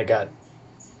movie kind of got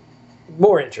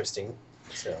more interesting.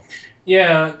 So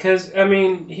Yeah, because, I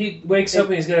mean, he wakes up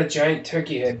and he's got a giant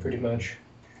turkey head, pretty much.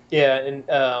 yeah,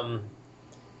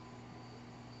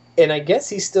 and I guess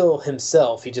he's still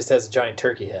himself. He just has a giant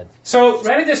turkey head. So,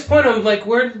 right at this point, I'm like,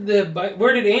 where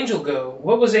did Angel go?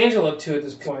 What was Angel up to at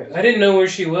this point? I didn't know where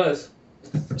she was.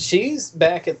 She's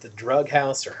back at the drug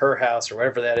house or her house or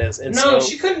whatever that is. And No, so,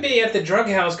 she couldn't be at the drug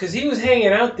house because he was hanging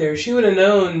out there. She would have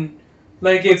known,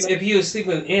 like, if he was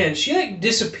sleeping with Ann. She, like,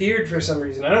 disappeared for some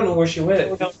reason. I don't know where she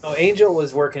went. No, Angel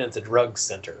was working at the drug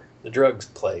center, the drugs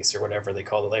place, or whatever they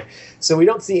called it later. So we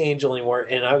don't see Angel anymore,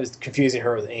 and I was confusing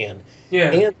her with Ann.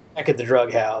 Yeah, Ann's back at the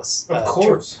drug house. of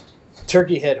course.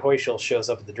 Turkey Head Hoyshel shows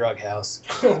up at the drug house,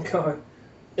 Oh, God.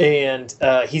 and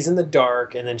he's in the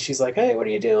dark, and then she's like, hey, what are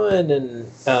you doing?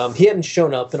 And he hadn't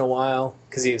shown up in a while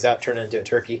because he was out turning into a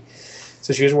turkey.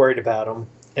 So she was worried about him.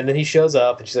 And then he shows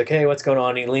up, and she's like, hey, what's going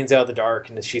on? And he leans out of the dark,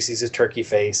 and she sees his turkey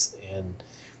face, and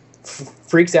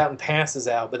freaks out and passes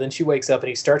out. But then she wakes up, and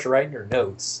he starts writing her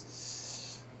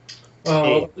notes.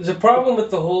 The problem with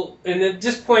the whole... And at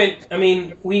this point, I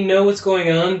mean, we know what's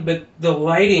going on, but the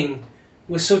lighting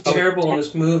was so terrible in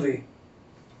this movie.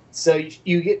 So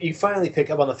you finally pick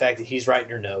up on the fact that he's writing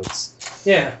her notes.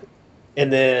 Yeah.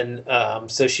 And then,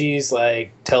 so she's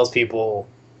like, tells people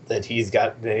that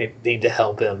they need to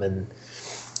help him. And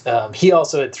he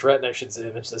also had threatened, I should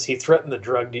say, mention this, he threatened the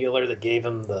drug dealer that gave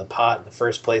him the pot in the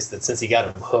first place, that since he got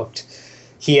him hooked,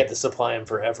 he had to supply him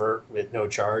forever with no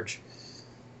charge.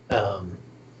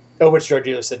 Which drug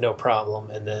dealer said no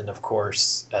problem. And then, of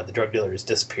course, the drug dealer has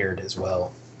disappeared as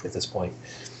well at this point.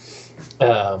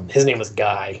 His name was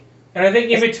Guy. And I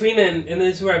think in between then, and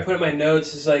this is where I put in my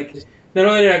notes, is like, not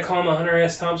only did I call him a Hunter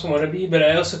S. Thompson wannabe, but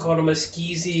I also called him a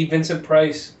skeezy Vincent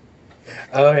Price.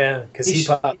 Oh yeah, because he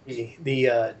popped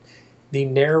the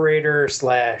narrator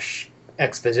 /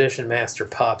 exposition master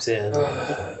pops in.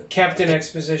 Captain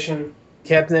Exposition.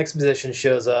 Captain Exposition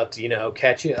shows up to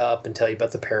catch you up and tell you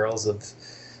about the perils of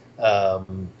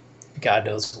God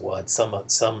knows what,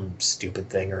 some stupid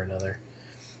thing or another.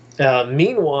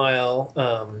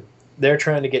 Meanwhile, they're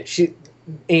trying to get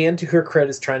Anne, to her credit,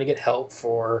 is trying to get help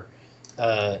for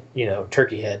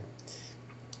Turkey Head.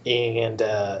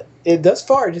 And thus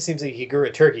far, it just seems like he grew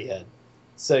a turkey head.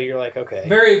 So you're like, okay.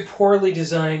 Very poorly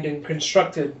designed and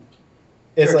constructed.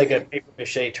 It's like a paper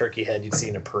mache turkey head you'd see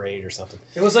in a parade or something.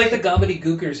 It was like the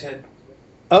Gobbledygooker's head.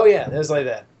 Oh, yeah, it was like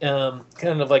that.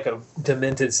 Kind of like a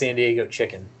demented San Diego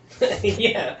chicken.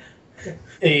 Yeah.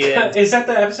 And, Is that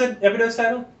the episode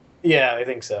title? yeah, I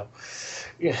think so.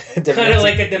 Kind of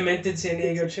like a demented San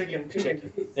Diego chicken.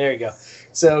 There you go.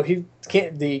 So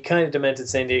the kind of demented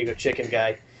San Diego chicken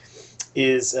guy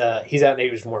is he's out and he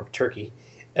was more of a turkey.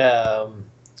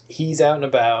 He's out and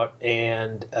about,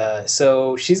 and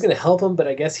so she's going to help him, but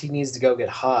I guess he needs to go get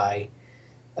high.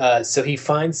 So he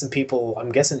finds some people,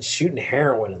 I'm guessing, shooting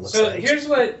heroin, it looks like. So here's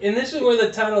and this is where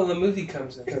the title of the movie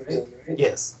comes in, right?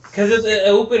 Yes. Because at the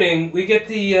opening, we get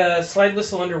the slide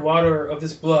whistle underwater of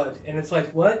this blood, and it's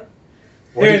like, what?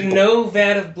 There's no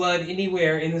vat of blood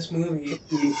anywhere in this movie.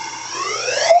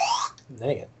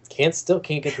 Dang it. Can't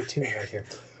get the tune right here.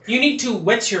 You need to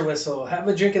wet your whistle. Have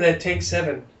a drink of that Tank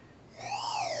 7.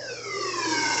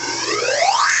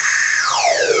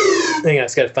 Hang on, I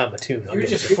just got to find my tune. You're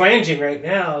just flanging right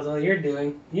now, is all you're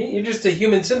doing. You're just a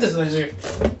human synthesizer.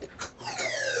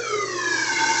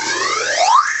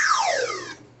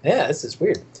 Yeah, this is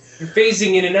weird. You're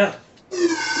phasing in and out.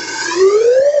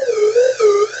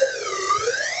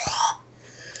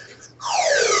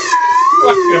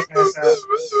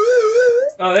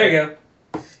 Oh, there you go.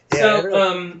 Yeah,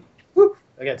 So,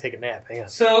 I gotta take a nap. Hang on.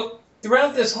 So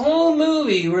throughout this whole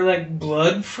movie, we're like,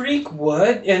 blood freak,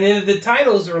 what? And then the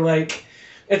titles are like,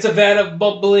 it's a vat of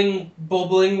bubbling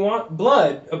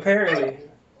blood, apparently.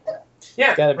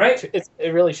 Yeah, right? It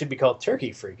really should be called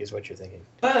Turkey Freak, is what you're thinking.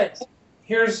 But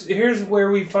here's where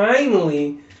we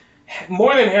finally,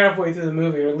 more than halfway through the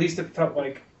movie, or at least it felt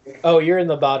like. Oh, you're in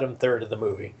the bottom third of the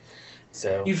movie.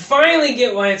 So you finally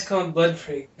get why it's called Blood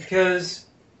Freak, because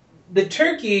the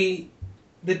turkey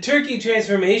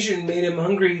transformation made him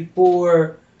hungry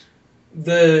for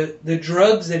the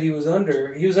drugs that he was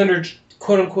under. He was under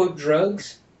quote unquote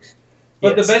drugs.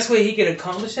 But yes. The best way he could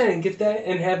accomplish that and get that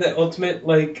and have that ultimate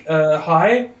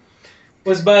high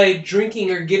was by drinking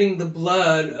or getting the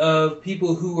blood of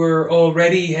people who were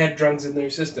already had drugs in their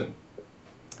system.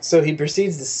 So he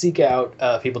proceeds to seek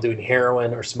out people doing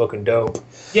heroin or smoking dope.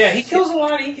 Yeah, he kills a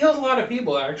lot of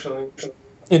people, actually.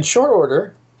 In short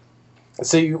order.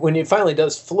 So when he finally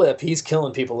does flip, he's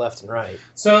killing people left and right.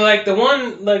 So like the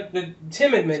one like that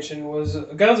Tim had mentioned was this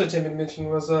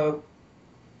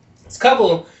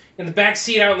couple in the back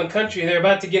seat out in the country. They're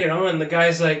about to get it on. The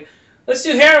guy's like, "Let's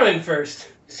do heroin first."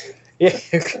 Yeah,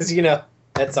 because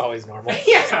that's always normal.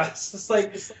 Yeah, it's just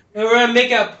like we're gonna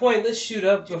make out point. Let's shoot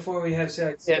up before we have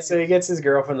sex. Yeah, so he gets his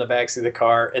girlfriend in the backseat of the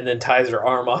car and then ties her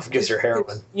arm off and gives her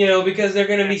heroin. Because they're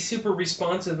gonna be super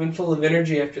responsive and full of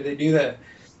energy after they do that.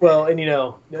 Well, and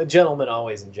a gentleman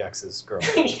always injects his girl.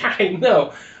 Yeah, I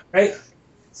know, right?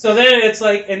 So then it's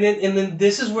like, and then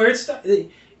this is where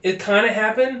it kind of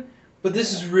happened, but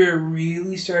this is where it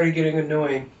really started getting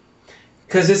annoying,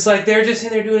 because it's like they're just in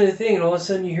there doing the thing, and all of a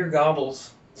sudden you hear gobbles.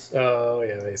 Oh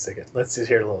yeah, wait a second. Let's just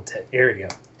hear a little. Here we go.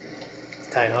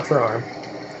 Tying off her arm.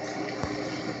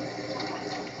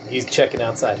 He's checking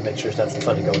outside to make sure there's nothing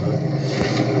funny going on.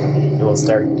 And we'll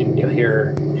start. You'll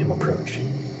hear him approach.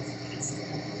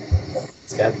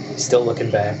 He's still looking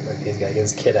back. Like he's got to get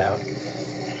his kid out.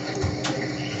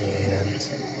 And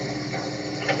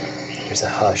there's a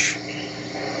hush.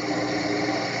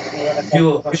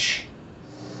 Do a hush.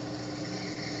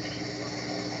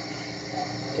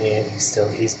 And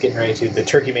he's getting ready to. The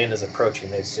turkey man is approaching.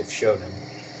 They just showed him.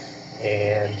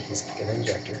 And he's going to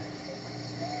inject her.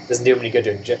 Doesn't do him any good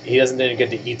to inject. He doesn't do any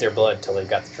good to eat their blood until they've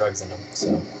got the drugs in them.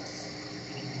 So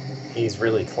he's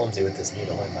really clumsy with this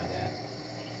needle, I might add.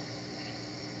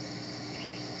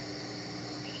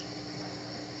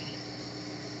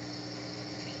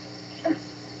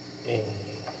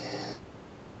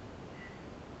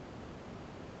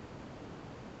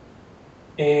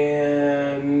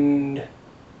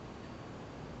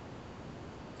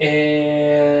 And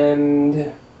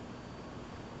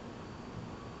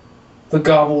the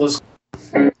gobble is.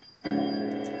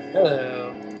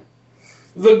 Hello.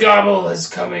 The gobble is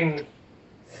coming.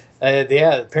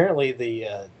 Yeah, apparently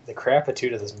the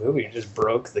crapitude of this movie just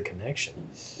broke the connection.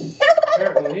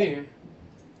 Apparently.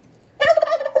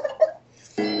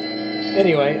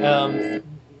 Anyway,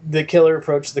 the killer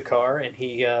approached the car and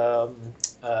he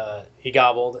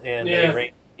gobbled and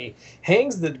he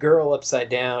hangs the girl upside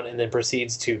down and then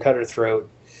proceeds to cut her throat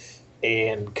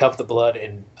and cuff the blood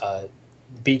and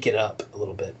beak it up a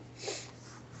little bit.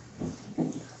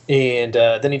 And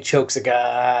then he chokes a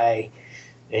guy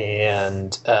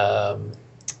and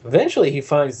eventually he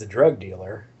finds the drug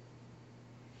dealer.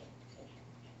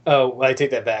 Oh, I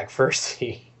take that back. First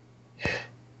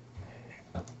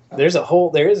there is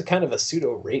a kind of a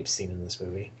pseudo rape scene in this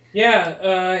movie.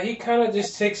 Yeah, he kind of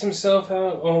just takes himself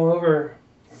out all over.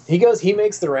 He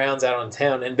makes the rounds out on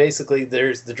town, and basically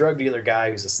there's the drug dealer guy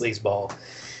who's a sleazeball,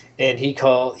 and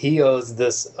he owes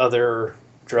this other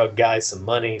drug guy some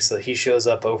money, so he shows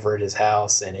up over at his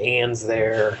house, and Anne's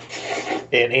there,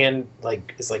 and Anne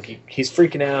is like he's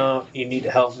freaking out. You need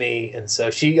to help me, and so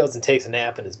she goes and takes a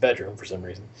nap in his bedroom for some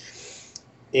reason.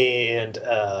 And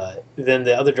then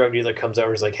the other drug dealer comes over,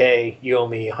 and is like, "Hey, you owe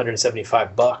me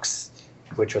 $175,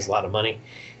 which was a lot of money,"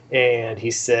 and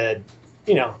he said,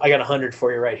 I got 100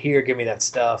 for you right here. Give me that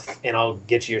stuff, and I'll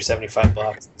get you your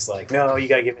 $75. He's like, no, you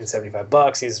got to give me the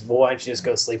 $75. He says, well, why don't you just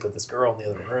go sleep with this girl in the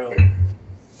other room?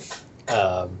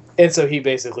 And so he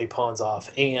basically pawns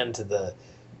off Anne to the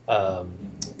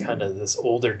kind of this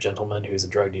older gentleman who's a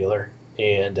drug dealer,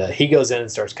 and he goes in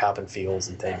and starts copping feels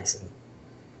and things.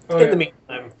 And in the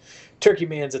meantime, Turkey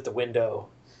Man's at the window,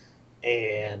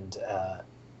 and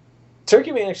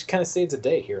Turkey Man actually kind of saves the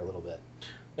day here a little bit.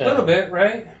 A little bit,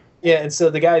 right? Yeah, and so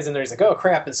the guy's in there, he's like, oh,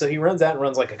 crap. And so he runs out and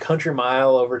runs like a country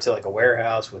mile over to like a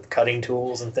warehouse with cutting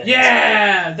tools and things.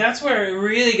 Yeah, that's where it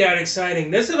really got exciting.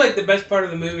 This is like the best part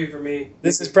of the movie for me.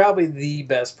 This is probably the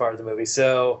best part of the movie.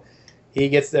 So he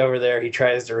gets over there, he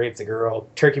tries to rape the girl.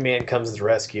 Turkey Man comes to the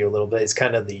rescue a little bit. It's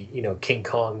kind of the, King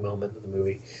Kong moment of the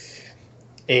movie.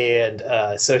 And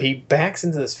so he backs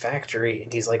into this factory,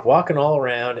 and he's like walking all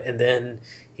around, and then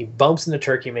he bumps into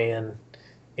Turkey Man,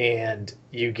 and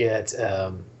you get...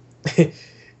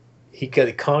 he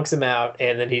conks him out,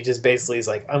 and then he just basically is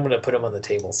like, I'm going to put him on the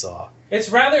table saw. It's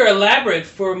rather elaborate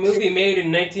for a movie made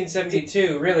in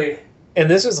 1972, really. And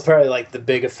this was probably like the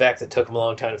big effect that took him a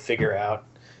long time to figure out.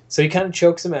 So he kind of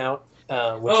chokes him out.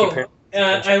 I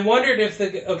wondered if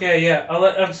the... Okay, yeah.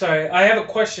 I'm sorry. I have a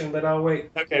question, but I'll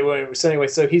wait. Okay, wait. So anyway,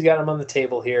 so he's got him on the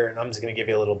table here, and I'm just going to give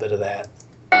you a little bit of that.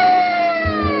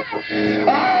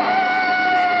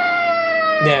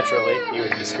 Naturally, you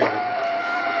would be screaming.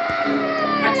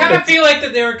 I kind of feel like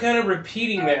that they were kind of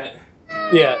repeating that.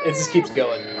 Yeah, it just keeps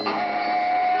going.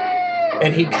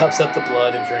 And he cups up the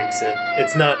blood and drinks it.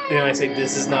 It's not, I say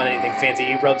this is not anything fancy.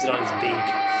 He rubs it on his beak.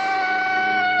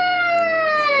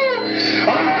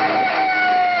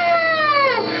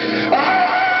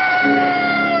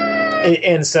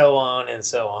 And so on and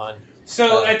so on.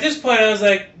 So at this point, I was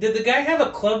like, did the guy have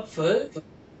a club foot?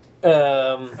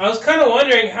 I was kind of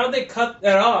wondering how they cut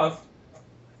that off.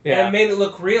 Yeah. And made it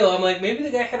look real. I'm like, maybe the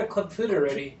guy had a club foot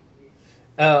already.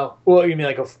 Oh, well, you mean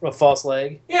like a false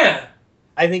leg? Yeah.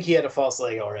 I think he had a false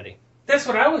leg already. That's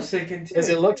what I was thinking, too. Because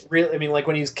it looked real. I mean, like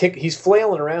when he's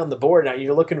flailing around the board now,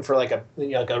 you're looking for like a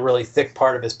really thick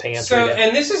part of his pants. So,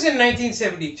 and this is in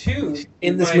 1972.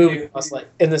 In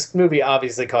this movie,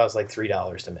 obviously cost like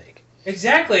 $3 to make.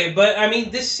 Exactly, but I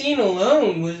mean, this scene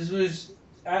alone was.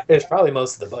 It's probably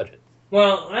most of the budget.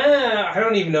 Well, I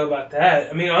don't even know about that.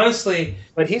 I mean, honestly...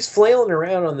 But he's flailing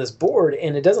around on this board,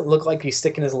 and it doesn't look like he's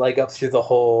sticking his leg up through the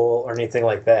hole or anything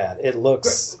like that. It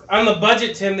looks... On the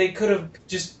budget, Tim, they could have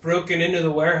just broken into the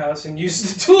warehouse and used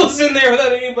the tools in there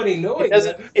without anybody knowing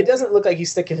It doesn't look like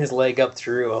he's sticking his leg up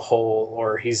through a hole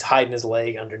or he's hiding his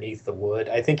leg underneath the wood.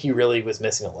 I think he really was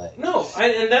missing a leg. No,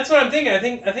 and that's what I'm thinking. I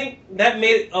think that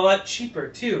made it a lot cheaper,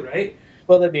 too, right?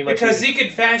 Well, that'd be much because easier. he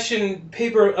could fashion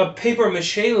a paper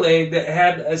mache leg that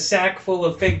had a sack full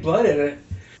of fake blood in it.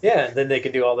 Yeah, then they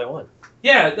could do all they want.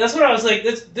 Yeah, that's what I was like.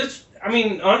 This. I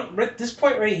mean, on this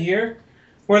point right here,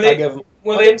 where they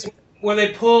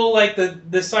pull like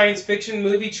the science fiction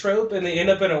movie trope and they end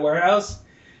up in a warehouse,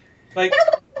 like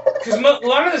because a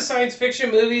lot of the science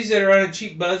fiction movies that are on a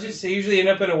cheap budget, they usually end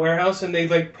up in a warehouse and they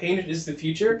like paint it as the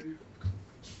future.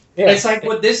 Yeah, it's like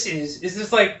what this is. Is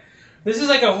this like? This is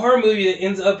like a horror movie that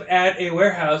ends up at a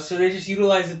warehouse, so they just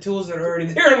utilize the tools that are already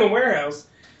there in the warehouse.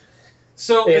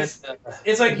 So it's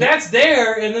like that's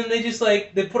there, and then they just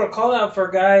like they put a call out for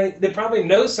a guy. They probably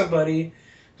know somebody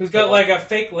who's got like a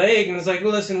fake leg, and it's like,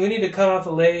 well, listen, we need to cut off a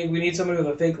leg. We need somebody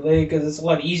with a fake leg because it's a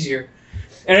lot easier.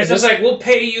 And it's just like, we'll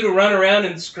pay you to run around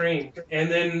and scream, and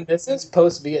then this is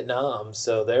post-Vietnam,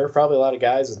 so there are probably a lot of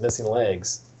guys with missing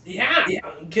legs. Yeah,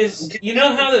 because you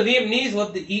know how the Vietnamese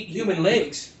love to eat human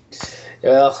legs.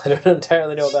 Well, I don't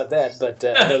entirely know about that, but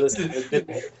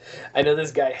I know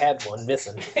this guy had one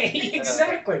missing.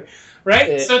 Exactly,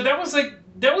 right? So that was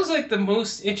like the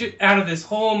most out of this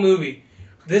whole movie.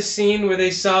 This scene where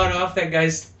they sawed off that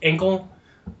guy's ankle,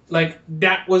 like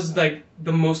that was like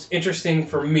the most interesting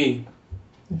for me.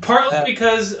 Partly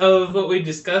because of what we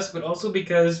discussed, but also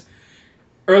because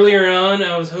earlier on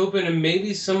I was hoping in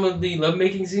maybe some of the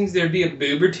lovemaking scenes there'd be a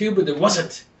boob or two, but there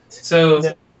wasn't.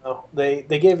 So. No, they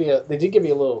did give you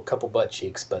a little couple butt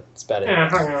cheeks, but it's about it.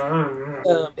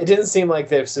 It didn't seem like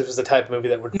this was the type of movie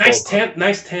that would nice tan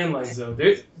lines though.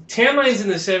 Tan lines in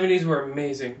the 70s were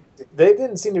amazing. They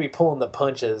didn't seem to be pulling the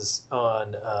punches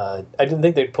on. I didn't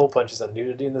think they'd pull punches on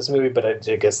nudity in this movie, but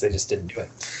I guess they just didn't do it.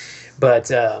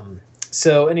 But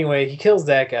So anyway, he kills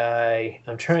that guy.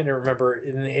 I'm trying to remember.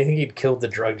 I think he'd killed the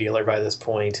drug dealer by this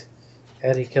point.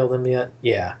 Had he killed him yet?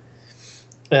 Yeah.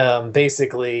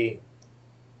 Basically.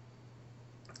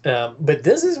 But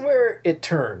this is where it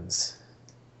turns.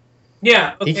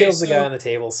 Yeah, okay, he kills the guy on the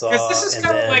table saw. This is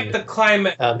kind of like the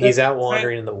climax. He's out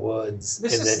wandering in the woods,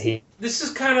 this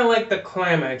is kind of like the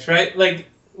climax, right? Like,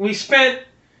 we spent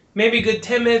maybe a good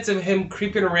 10 minutes of him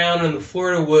creeping around in the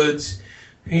Florida woods.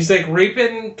 He's like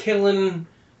raping, killing,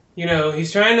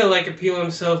 he's trying to like appeal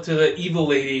himself to the evil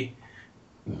lady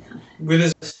with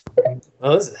his.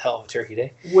 Oh, this is a hell of a turkey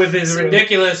day. With his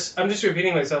ridiculous. I'm just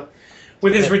repeating myself.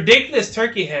 With his ridiculous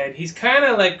turkey head, he's kind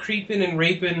of like creeping and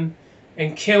raping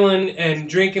and killing and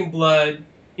drinking blood.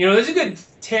 There's a good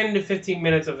 10 to 15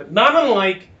 minutes of it. Not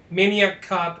unlike Maniac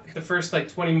Cop, the first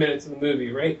like 20 minutes of the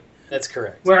movie, right? That's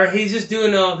correct. Where he's just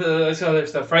doing all this other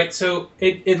stuff, right? So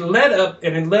it led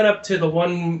up to the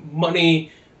one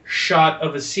money shot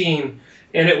of a scene,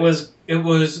 and it was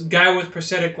guy with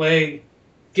prosthetic leg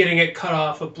getting it cut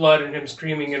off with blood and him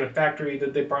screaming in a factory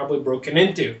that they probably broken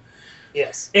into.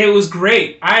 Yes. It was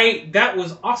great. That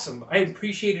was awesome. I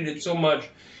appreciated it so much.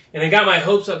 And it got my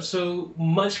hopes up so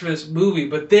much for this movie.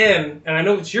 But then, and I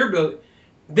know it's your build,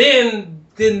 then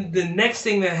the next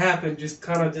thing that happened just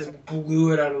kind of just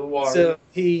blew it out of the water. So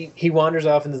he wanders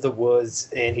off into the woods,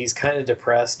 and he's kind of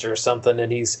depressed or something,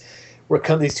 and these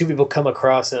two people come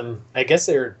across him. I guess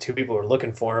there are two people who are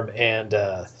looking for him, and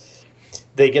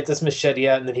they get this machete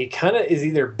out, and then he kind of is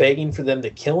either begging for them to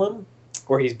kill him,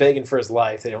 or he's begging for his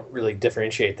life. They don't really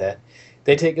differentiate that.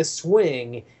 They take a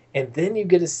swing, and then you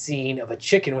get a scene of a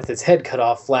chicken with its head cut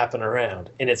off flapping around,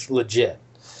 and it's legit.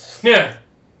 Yeah.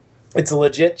 It's a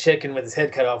legit chicken with its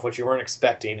head cut off, which you weren't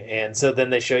expecting, and so then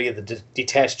they show you the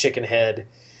detached chicken head.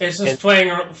 It's just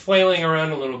flailing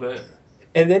around a little bit.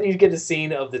 And then you get a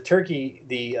scene of the turkey,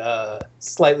 the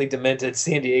slightly demented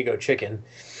San Diego chicken.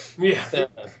 Yeah.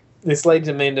 The slightly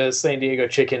demented San Diego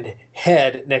chicken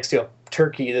head next to a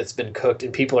turkey that's been cooked,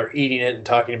 and people are eating it and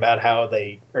talking about how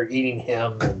they are eating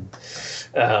him, and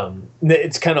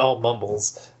it's kind of all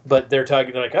mumbles, but they're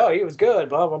talking like, oh, he was good,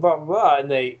 blah blah blah blah blah,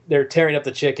 and they're tearing up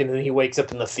the chicken, and he wakes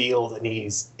up in the field,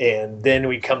 and then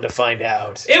we come to find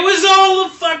out it was all a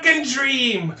fucking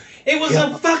dream. It was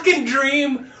a fucking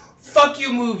dream. Fuck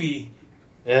you, movie.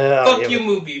 Fuck you,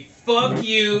 movie. Fuck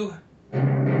you.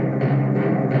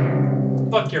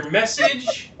 Fuck your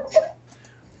message.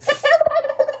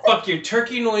 Fuck your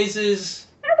turkey noises.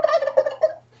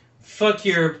 Fuck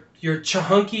your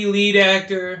chahunky lead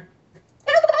actor.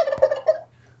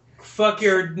 Fuck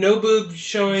your no boob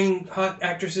showing hot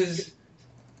actresses.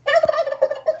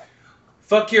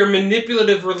 Fuck your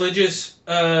manipulative religious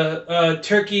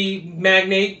turkey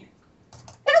magnate.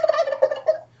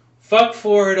 Fuck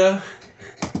Florida.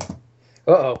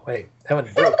 Uh-oh, wait. That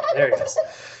one broke. There it is.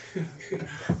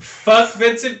 Fuck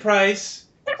Vincent Price.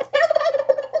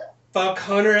 Fuck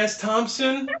Hunter S.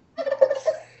 Thompson.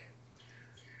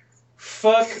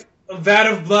 Fuck a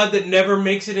vat of blood that never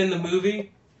makes it in the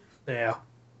movie. Yeah.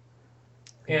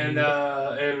 And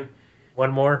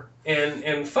one more.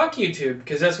 And fuck YouTube,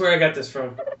 because that's where I got this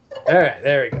from. All right,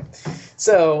 there we go.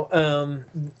 So,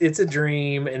 it's a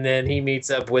dream, and then he meets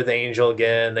up with Angel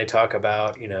again. They talk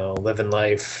about, living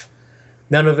life.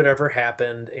 None of it ever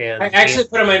happened, and I actually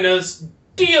put on my notes,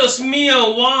 Dios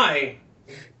mío, why?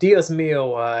 Dios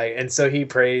mío, why? And so he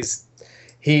prays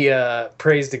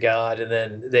to God, and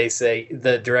then they say,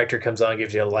 the director comes on and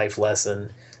gives you a life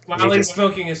lesson. While he's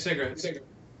smoking a cigarette.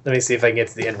 Let me see if I can get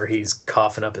to the end where he's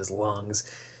coughing up his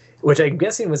lungs, which I'm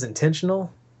guessing was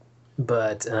intentional,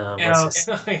 but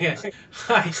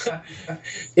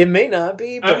it may not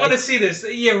be. But I want to see this.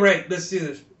 Yeah, right. Let's do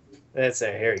this. Let's see.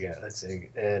 Here we go. Let's see.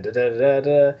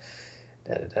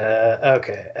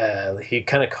 Okay. He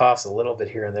kind of coughs a little bit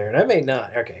here and there, and I may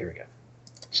not. Okay, here we go.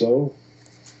 So,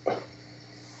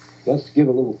 let's give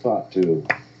a little thought to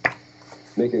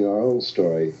making our own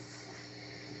story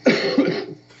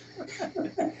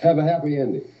have a happy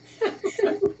ending.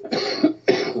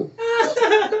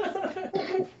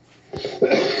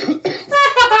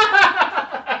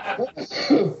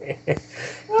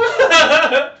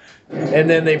 And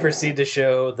then they proceed to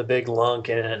show the big lunk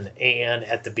and Anne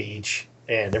at the beach,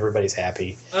 and everybody's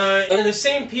happy. In the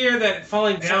same pier that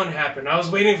falling down happened, I was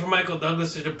waiting for Michael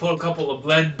Douglas to pull a couple of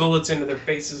lead bullets into their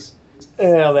faces.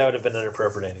 Well, that would have been an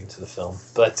appropriate ending to the film,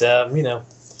 but just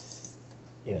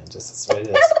that's the way it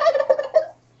is.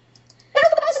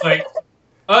 It's like,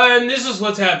 and this is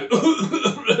what's happened.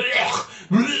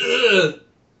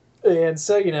 And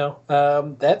so,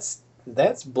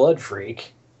 that's Blood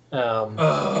Freak.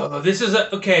 This is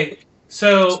okay.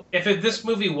 So if this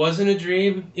movie wasn't a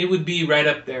dream, it would be right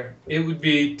up there. It would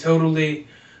be totally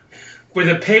with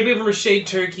a paper-mache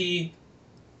turkey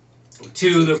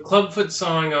to the clubfoot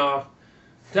sawing off.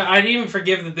 I'd even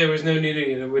forgive that there was no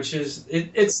nudity in it, which is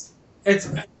it's.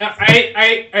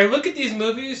 I look at these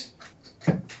movies.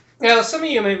 Now, some of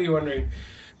you might be wondering,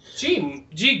 gee,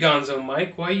 Gonzo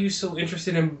Mike, why are you so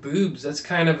interested in boobs? That's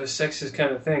kind of a sexist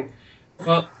kind of thing.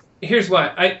 Well, here's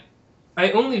why.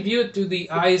 I only view it through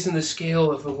the eyes and the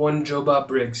scale of the one Joe Bob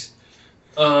Briggs.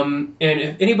 And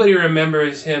if anybody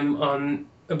remembers him on,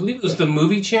 I believe it was the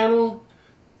Movie Channel,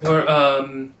 or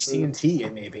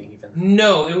TNT, maybe even.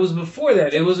 No, it was before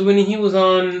that. It was when he was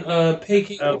on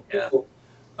Peking. Oh, yeah.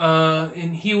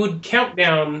 And he would count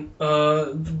down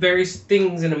various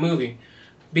things in a movie.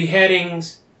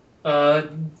 Beheadings,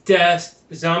 deaths,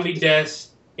 zombie deaths,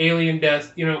 alien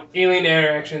deaths, alien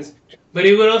interactions. But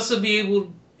he would also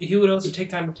take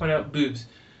time to point out boobs.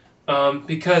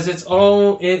 Because it's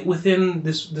all within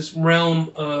this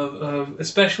realm of,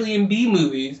 especially in B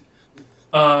movies,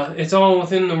 it's all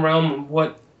within the realm of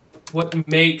what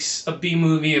makes a B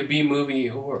movie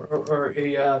or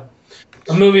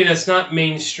a movie that's not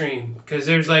mainstream. Because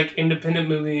there's like independent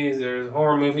movies, there's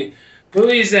horror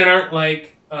movies that aren't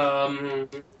like I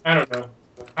don't know.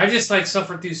 I just like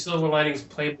suffer through Silver Linings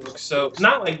Playbook, so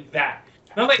not like that,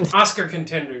 not like Oscar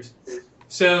contenders.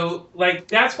 So like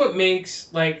that's what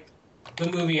makes like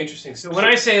the movie interesting. So when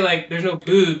I say like there's no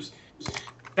boobs,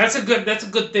 that's a good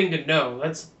thing to know.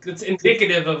 That's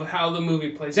indicative of how the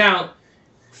movie plays out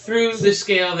through the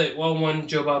scale that one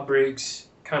Joe Bob Briggs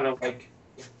kind of like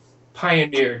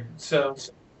pioneered. So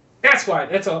that's why.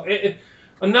 That's all.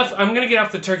 Enough. I'm gonna get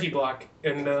off the turkey block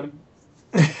and.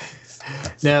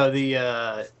 No,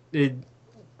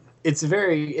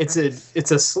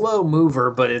 it's a slow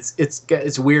mover, but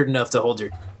it's weird enough to hold your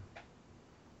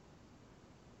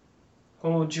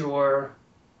hold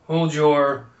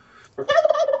your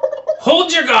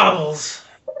goggles.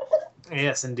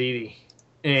 Yes, indeedy.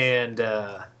 And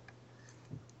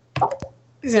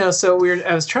so weird.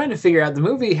 I was trying to figure out, the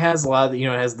movie has a lot of it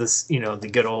has this the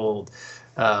good old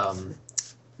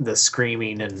the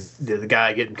screaming and the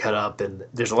guy getting cut up, and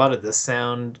there's a lot of this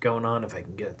sound going on. If I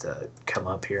can get it to come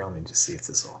up here, let me just see if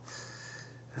this will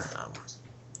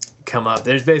come up.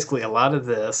 There's basically a lot of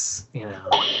this, There's a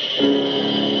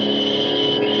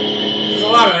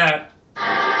lot of that.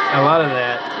 A lot of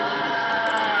that.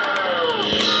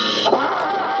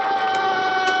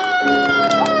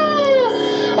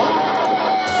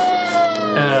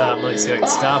 Let me see if I can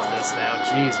stop this now.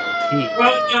 Jeez.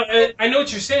 Well, I know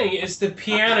what you're saying. It's the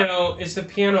piano noise.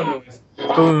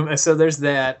 Boom. So there's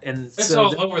that, and it's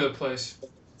all over the place.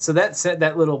 So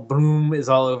that little boom is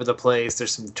all over the place.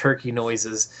 There's some turkey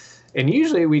noises, and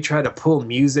usually we try to pull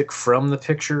music from the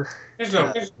picture. There's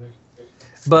no.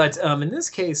 But in this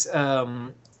case,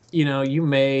 you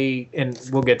may, and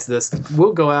we'll get to this.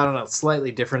 We'll go out on a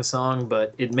slightly different song,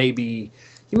 but it may be,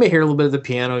 you may hear a little bit of the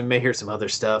piano, you may hear some other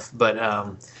stuff, but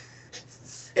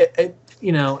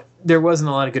there wasn't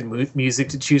a lot of good music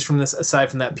to choose from this, aside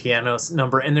from that piano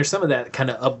number. And there's some of that kind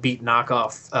of upbeat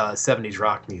knockoff 70s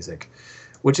rock music,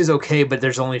 which is okay, but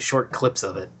there's only short clips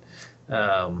of it.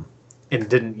 And it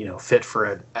didn't, fit for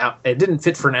an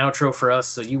outro for us.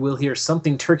 So you will hear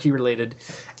something turkey related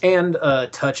and a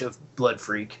touch of Blood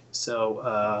Freak.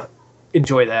 So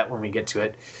enjoy that when we get to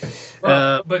it.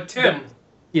 But Tim.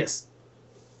 Yes.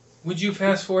 Would you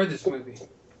fast forward this movie?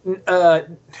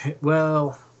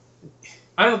 Well,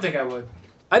 I don't think I would.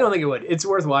 I don't think it would. It's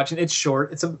worth watching. It's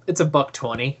short. It's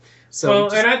 $1.20. So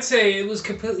well, and I'd say it was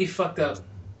completely fucked up.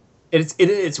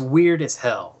 It's weird as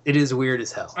hell. It is weird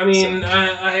as hell. I mean,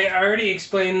 I already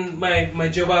explained my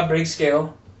Joe Bob Briggs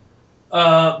scale,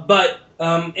 but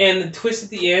and the twist at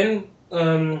the end,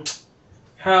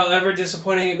 however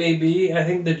disappointing it may be, I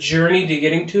think the journey to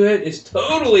getting to it is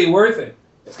totally worth it.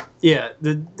 Yeah,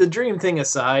 the dream thing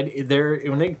aside,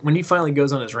 when he finally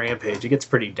goes on his rampage, it gets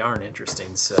pretty darn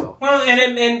interesting. So well,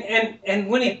 and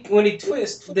when he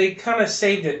twists, they kind of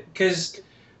saved it, because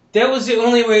that was the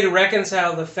only way to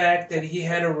reconcile the fact that he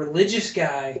had a religious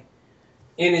guy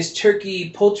in his turkey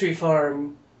poultry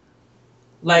farm,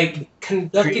 like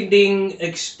conducting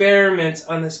experiments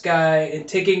on this guy and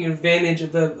taking advantage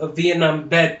of a Vietnam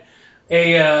vet,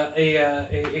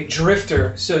 a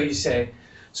drifter, so you say.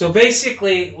 So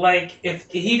basically, like, if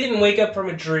he didn't wake up from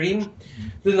a dream,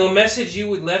 then the message you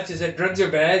would left is that drugs are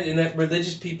bad and that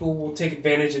religious people will take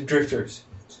advantage of drifters.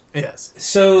 Yes.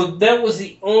 So that was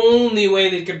the only way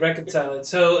they could reconcile it.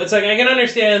 So it's like, I can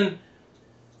understand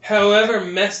however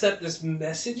messed up this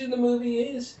message in the movie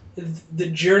is, the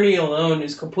journey alone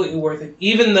is completely worth it.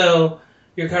 Even though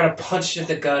you're kind of punched at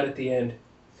the gut at the end.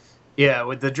 Yeah,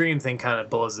 with the dream thing kind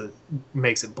of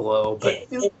makes it blow, but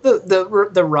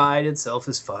the ride itself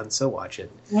is fun, so watch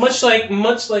it. Much like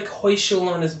Hoyshul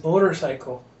on his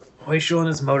motorcycle. Hoyshul on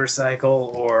his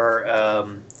motorcycle, or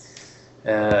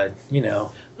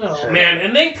Oh man,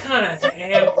 and they kind of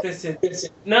ham-fisted.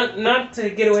 Not to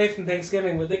get away from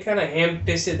Thanksgiving, but they kind of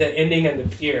ham-fisted that ending on the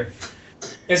pier.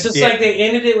 It's just like they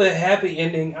ended it with a happy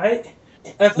ending.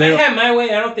 If I had my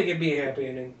way, I don't think it'd be a happy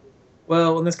ending.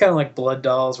 Well, and it's kind of like Blood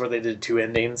Dolls, where they did 2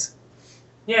 endings.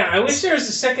 Yeah, I wish there was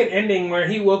a second ending where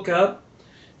he woke up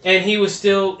and he was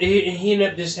still he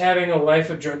ended up just having a life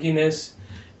of drunkenness,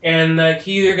 and like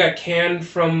he either got canned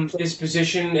from his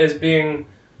position as being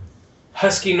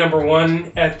Husky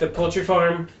 #1 at the poultry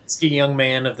farm, Ski young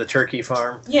man of the turkey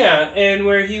farm. yeah, and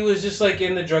where he was just like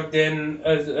in the drug den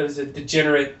as a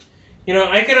degenerate. You know,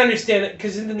 I could understand it,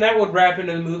 because then that would wrap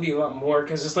into the movie a lot more,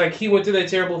 because it's like he went through that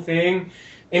terrible thing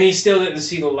and he still didn't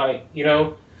see the light, you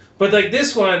know. But like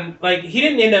this one, like he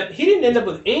didn't end up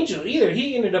with Angel either.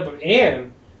 He ended up with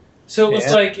Anne. So it was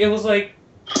like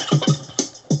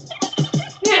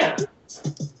yeah.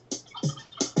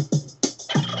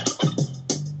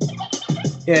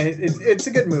 Yeah, it's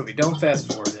a good movie. Don't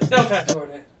fast forward it. Don't fast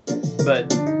forward it. But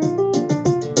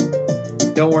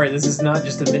don't worry, this is not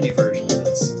just a mini version of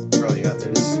this. For all you out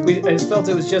there, I just felt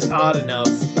it was just odd enough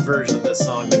a version of this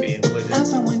song to be included.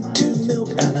 As I went to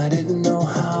milk and I didn't know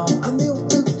how, I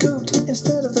milked the goat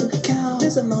instead of the cow.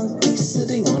 There's a monkey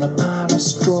sitting on a pile of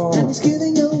straw, and he's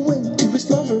giving away to his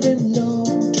mother-in-law.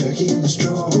 Turkey in the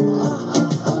straw, ha ha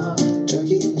ha.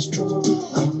 Turkey in the straw, ha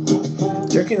ha ha.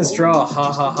 Turkey in the straw,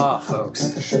 ha ha ha, folks.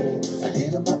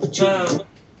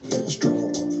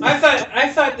 I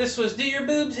thought this was, do your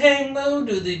boobs hang low?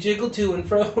 Do they jiggle to and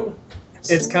fro?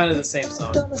 It's kind of the same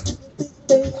song.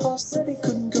 Big horse said he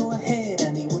couldn't go ahead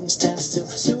and he wouldn't stand still,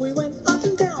 so he went up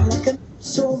and down like a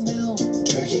sawmill.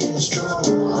 Turkey in the straw, ha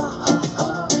ha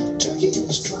ha. Turkey in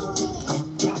the straw.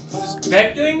 Is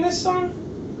Beck doing this song?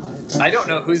 I don't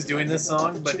know who's doing this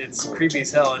song, but it's creepy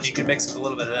as hell, and you can mix it with a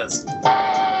little bit of this.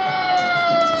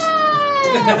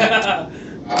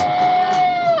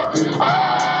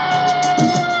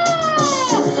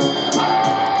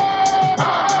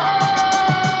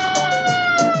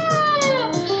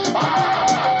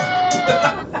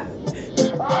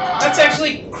 That's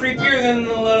actually creepier than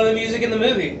a lot of the music in the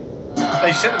movie.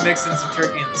 They should have mixed in some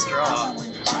Turkey in the straw.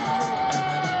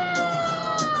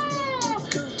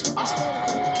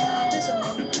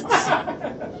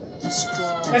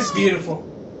 That's beautiful.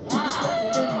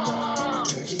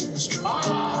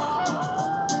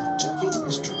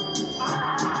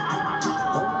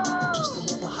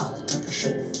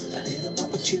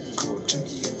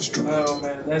 Oh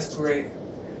man, that's great.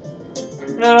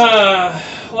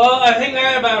 Well, I think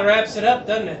that about wraps it up,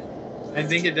 doesn't it? I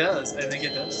think it does. Do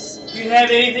Do you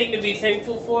have anything to be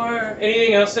thankful for?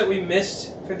 Anything else that we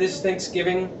missed for this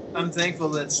Thanksgiving? I'm thankful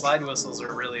that slide whistles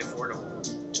are really affordable.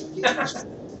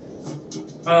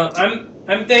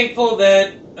 I'm thankful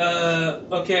that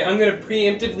I'm gonna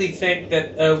preemptively thank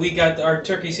that we got our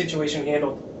turkey situation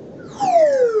handled,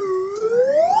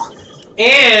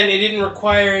 and it didn't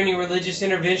require any religious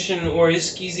intervention or his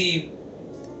skeezy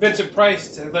Vincent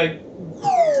Price to like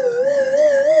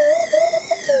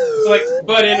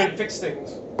butt in and fix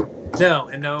things. No,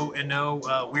 and no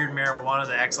weird marijuana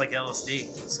that acts like LSD.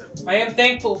 So. I am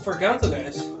thankful for Gonzo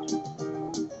guys.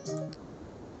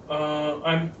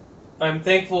 I'm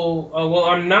thankful. Well,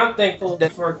 I'm not thankful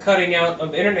for cutting out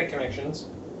of internet connections.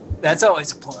 That's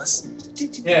always a plus.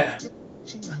 Yeah.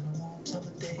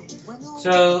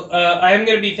 So I am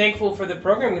going to be thankful for the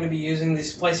program I'm going to be using, the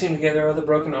splicing together all the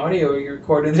broken audio you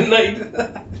recorded tonight.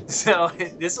 So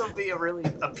this will be a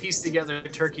pieced together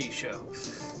turkey show.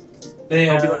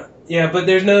 Yeah, but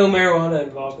there's no marijuana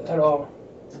involved at all.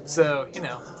 So,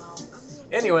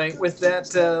 Anyway, with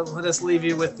that, let us leave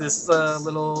you with this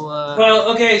little...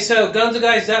 Well, okay, so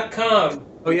gonzoguys.com.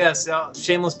 Oh, yes,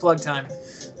 shameless plug time.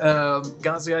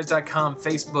 gonzoguys.com,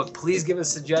 Facebook. Please give us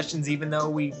suggestions, even though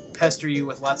we pester you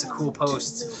with lots of cool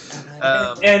posts.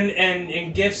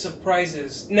 And gifts of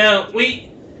prizes. Now,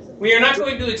 we are not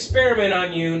going to experiment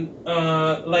on you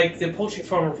like the poultry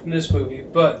farmer from this movie,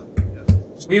 but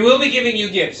we will be giving you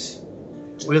gifts.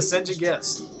 We'll send you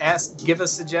gifts. Give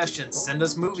us suggestions. Send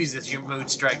us movies if your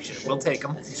mood strikes you. We'll take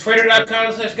them.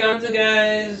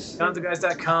 Twitter.com/GonzoGuys.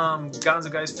 GonzoGuys.com.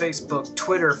 GonzoGuys Facebook.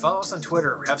 Twitter. Follow us on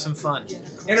Twitter. Have some fun.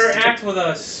 Interact with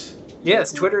us.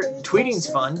 Yes, tweeting's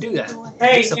fun. Do that.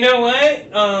 Hey, you know what?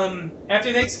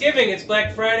 After Thanksgiving, it's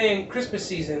Black Friday and Christmas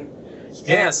season.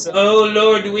 Yes. Oh,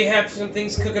 Lord, do we have some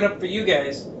things cooking up for you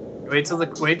guys? Wait till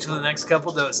the next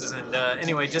couple doses. And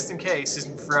anyway, just in case,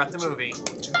 just throughout the movie.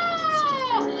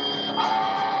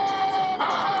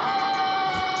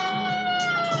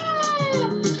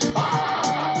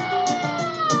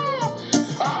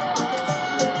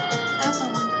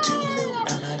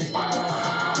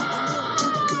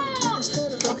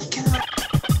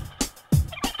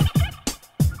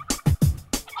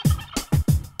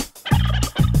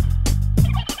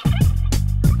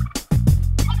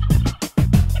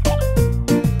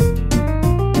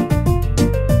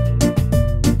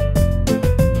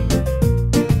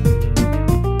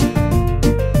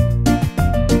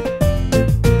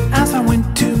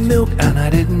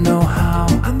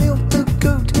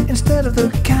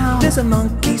 There's a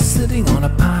monkey sitting on a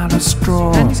pile of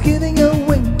straw, and he's giving a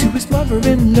wink to his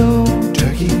mother-in-law.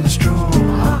 Turkey in the straw,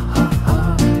 ha ha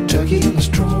ha. Turkey in the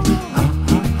straw, ha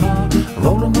ha ha.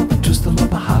 Roll 'em up and twist 'em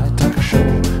up a high-tack shore,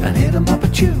 and hit 'em up a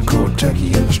tune called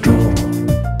Turkey in the Straw.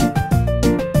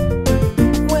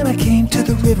 When I came to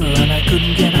the river and I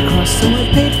couldn't get across, so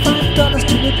I paid $5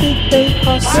 to a big bay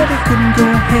horse. Said he couldn't go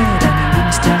ahead and he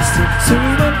wouldn't stand still, so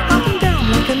he went up and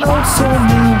down like an old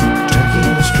sawmill. Turkey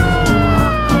in the straw.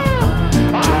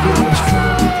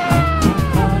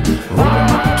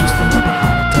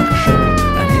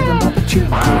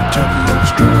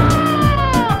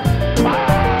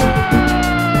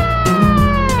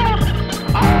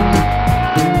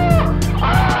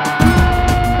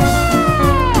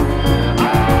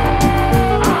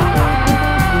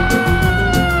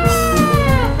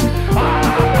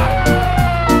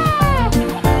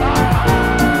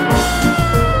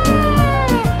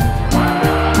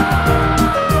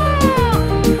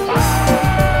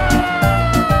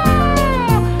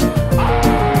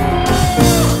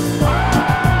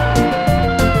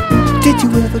 Did you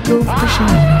ever go fishing on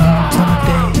a hot summer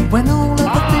day, when all of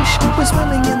the fish were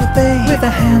swimming in the bay, with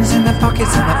their hands in their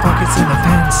pockets and their pockets in their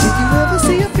pants? Did you ever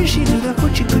see a fishy little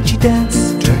foot you could